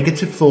break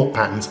negative thought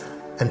patterns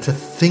and to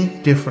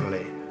think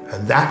differently,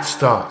 and that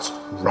starts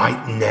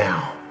right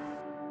now.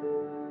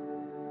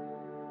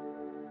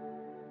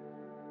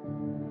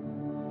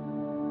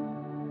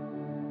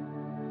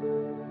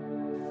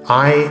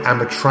 I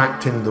am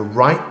attracting the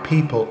right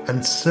people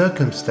and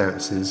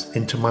circumstances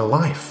into my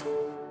life.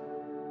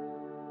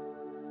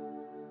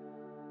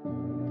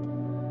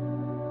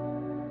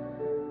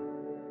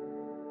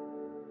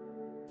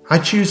 I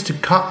choose to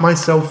cut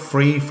myself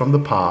free from the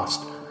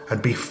past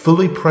and be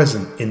fully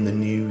present in the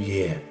new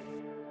year.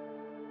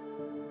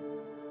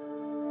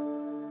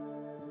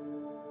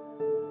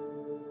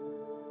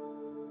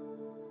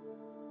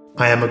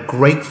 I am a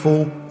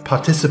grateful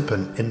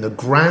participant in the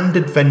grand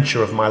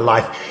adventure of my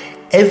life.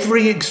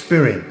 Every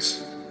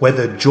experience,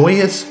 whether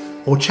joyous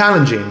or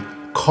challenging,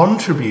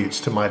 contributes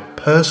to my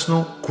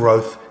personal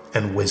growth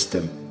and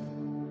wisdom.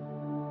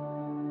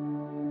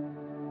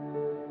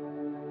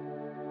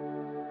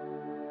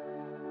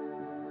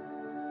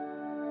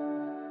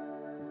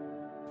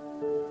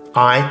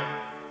 I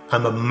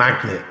am a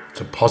magnet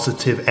to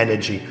positive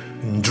energy,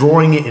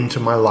 drawing it into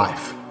my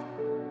life.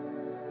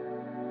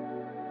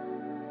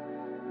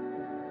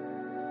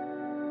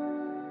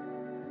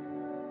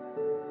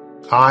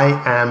 I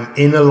am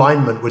in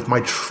alignment with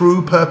my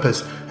true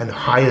purpose and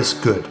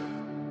highest good.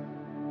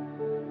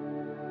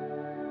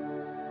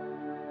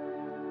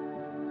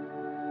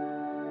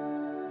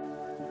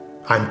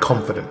 I'm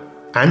confident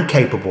and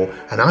capable,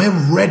 and I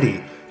am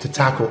ready to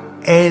tackle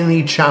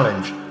any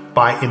challenge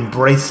by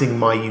embracing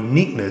my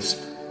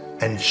uniqueness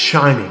and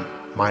shining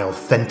my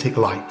authentic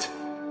light.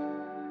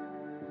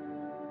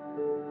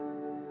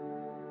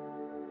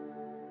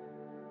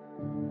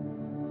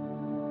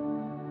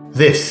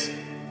 This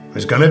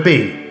is going to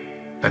be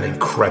an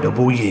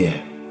incredible year.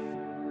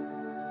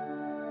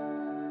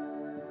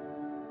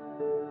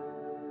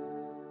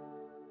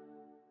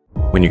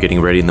 When you're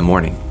getting ready in the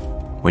morning,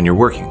 when you're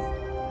working,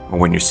 or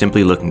when you're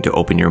simply looking to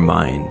open your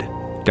mind,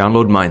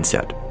 download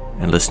Mindset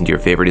and listen to your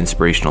favorite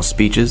inspirational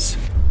speeches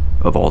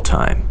of all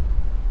time.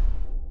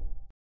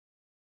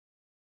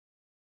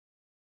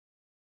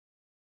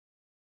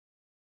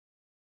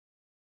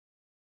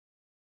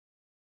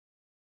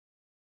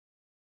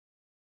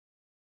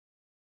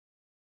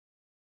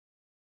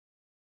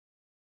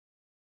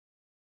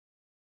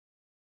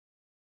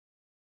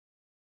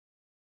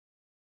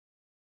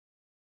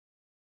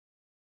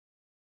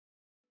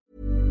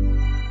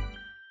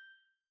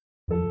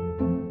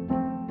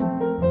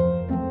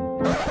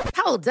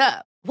 Hold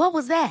up. What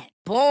was that?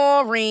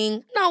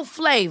 Boring. No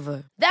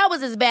flavor. That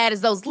was as bad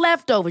as those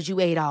leftovers you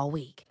ate all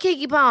week.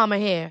 Keke Palmer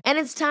here, and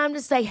it's time to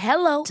say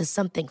hello to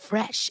something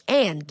fresh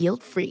and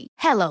guilt-free.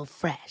 Hello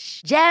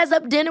Fresh. Jazz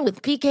up dinner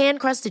with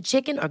pecan-crusted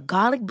chicken or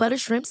garlic butter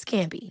shrimp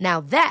scampi.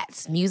 Now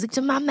that's music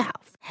to my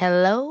mouth.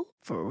 Hello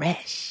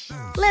Fresh.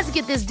 Let's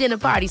get this dinner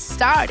party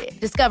started.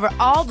 Discover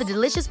all the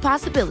delicious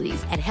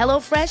possibilities at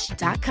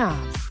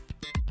hellofresh.com.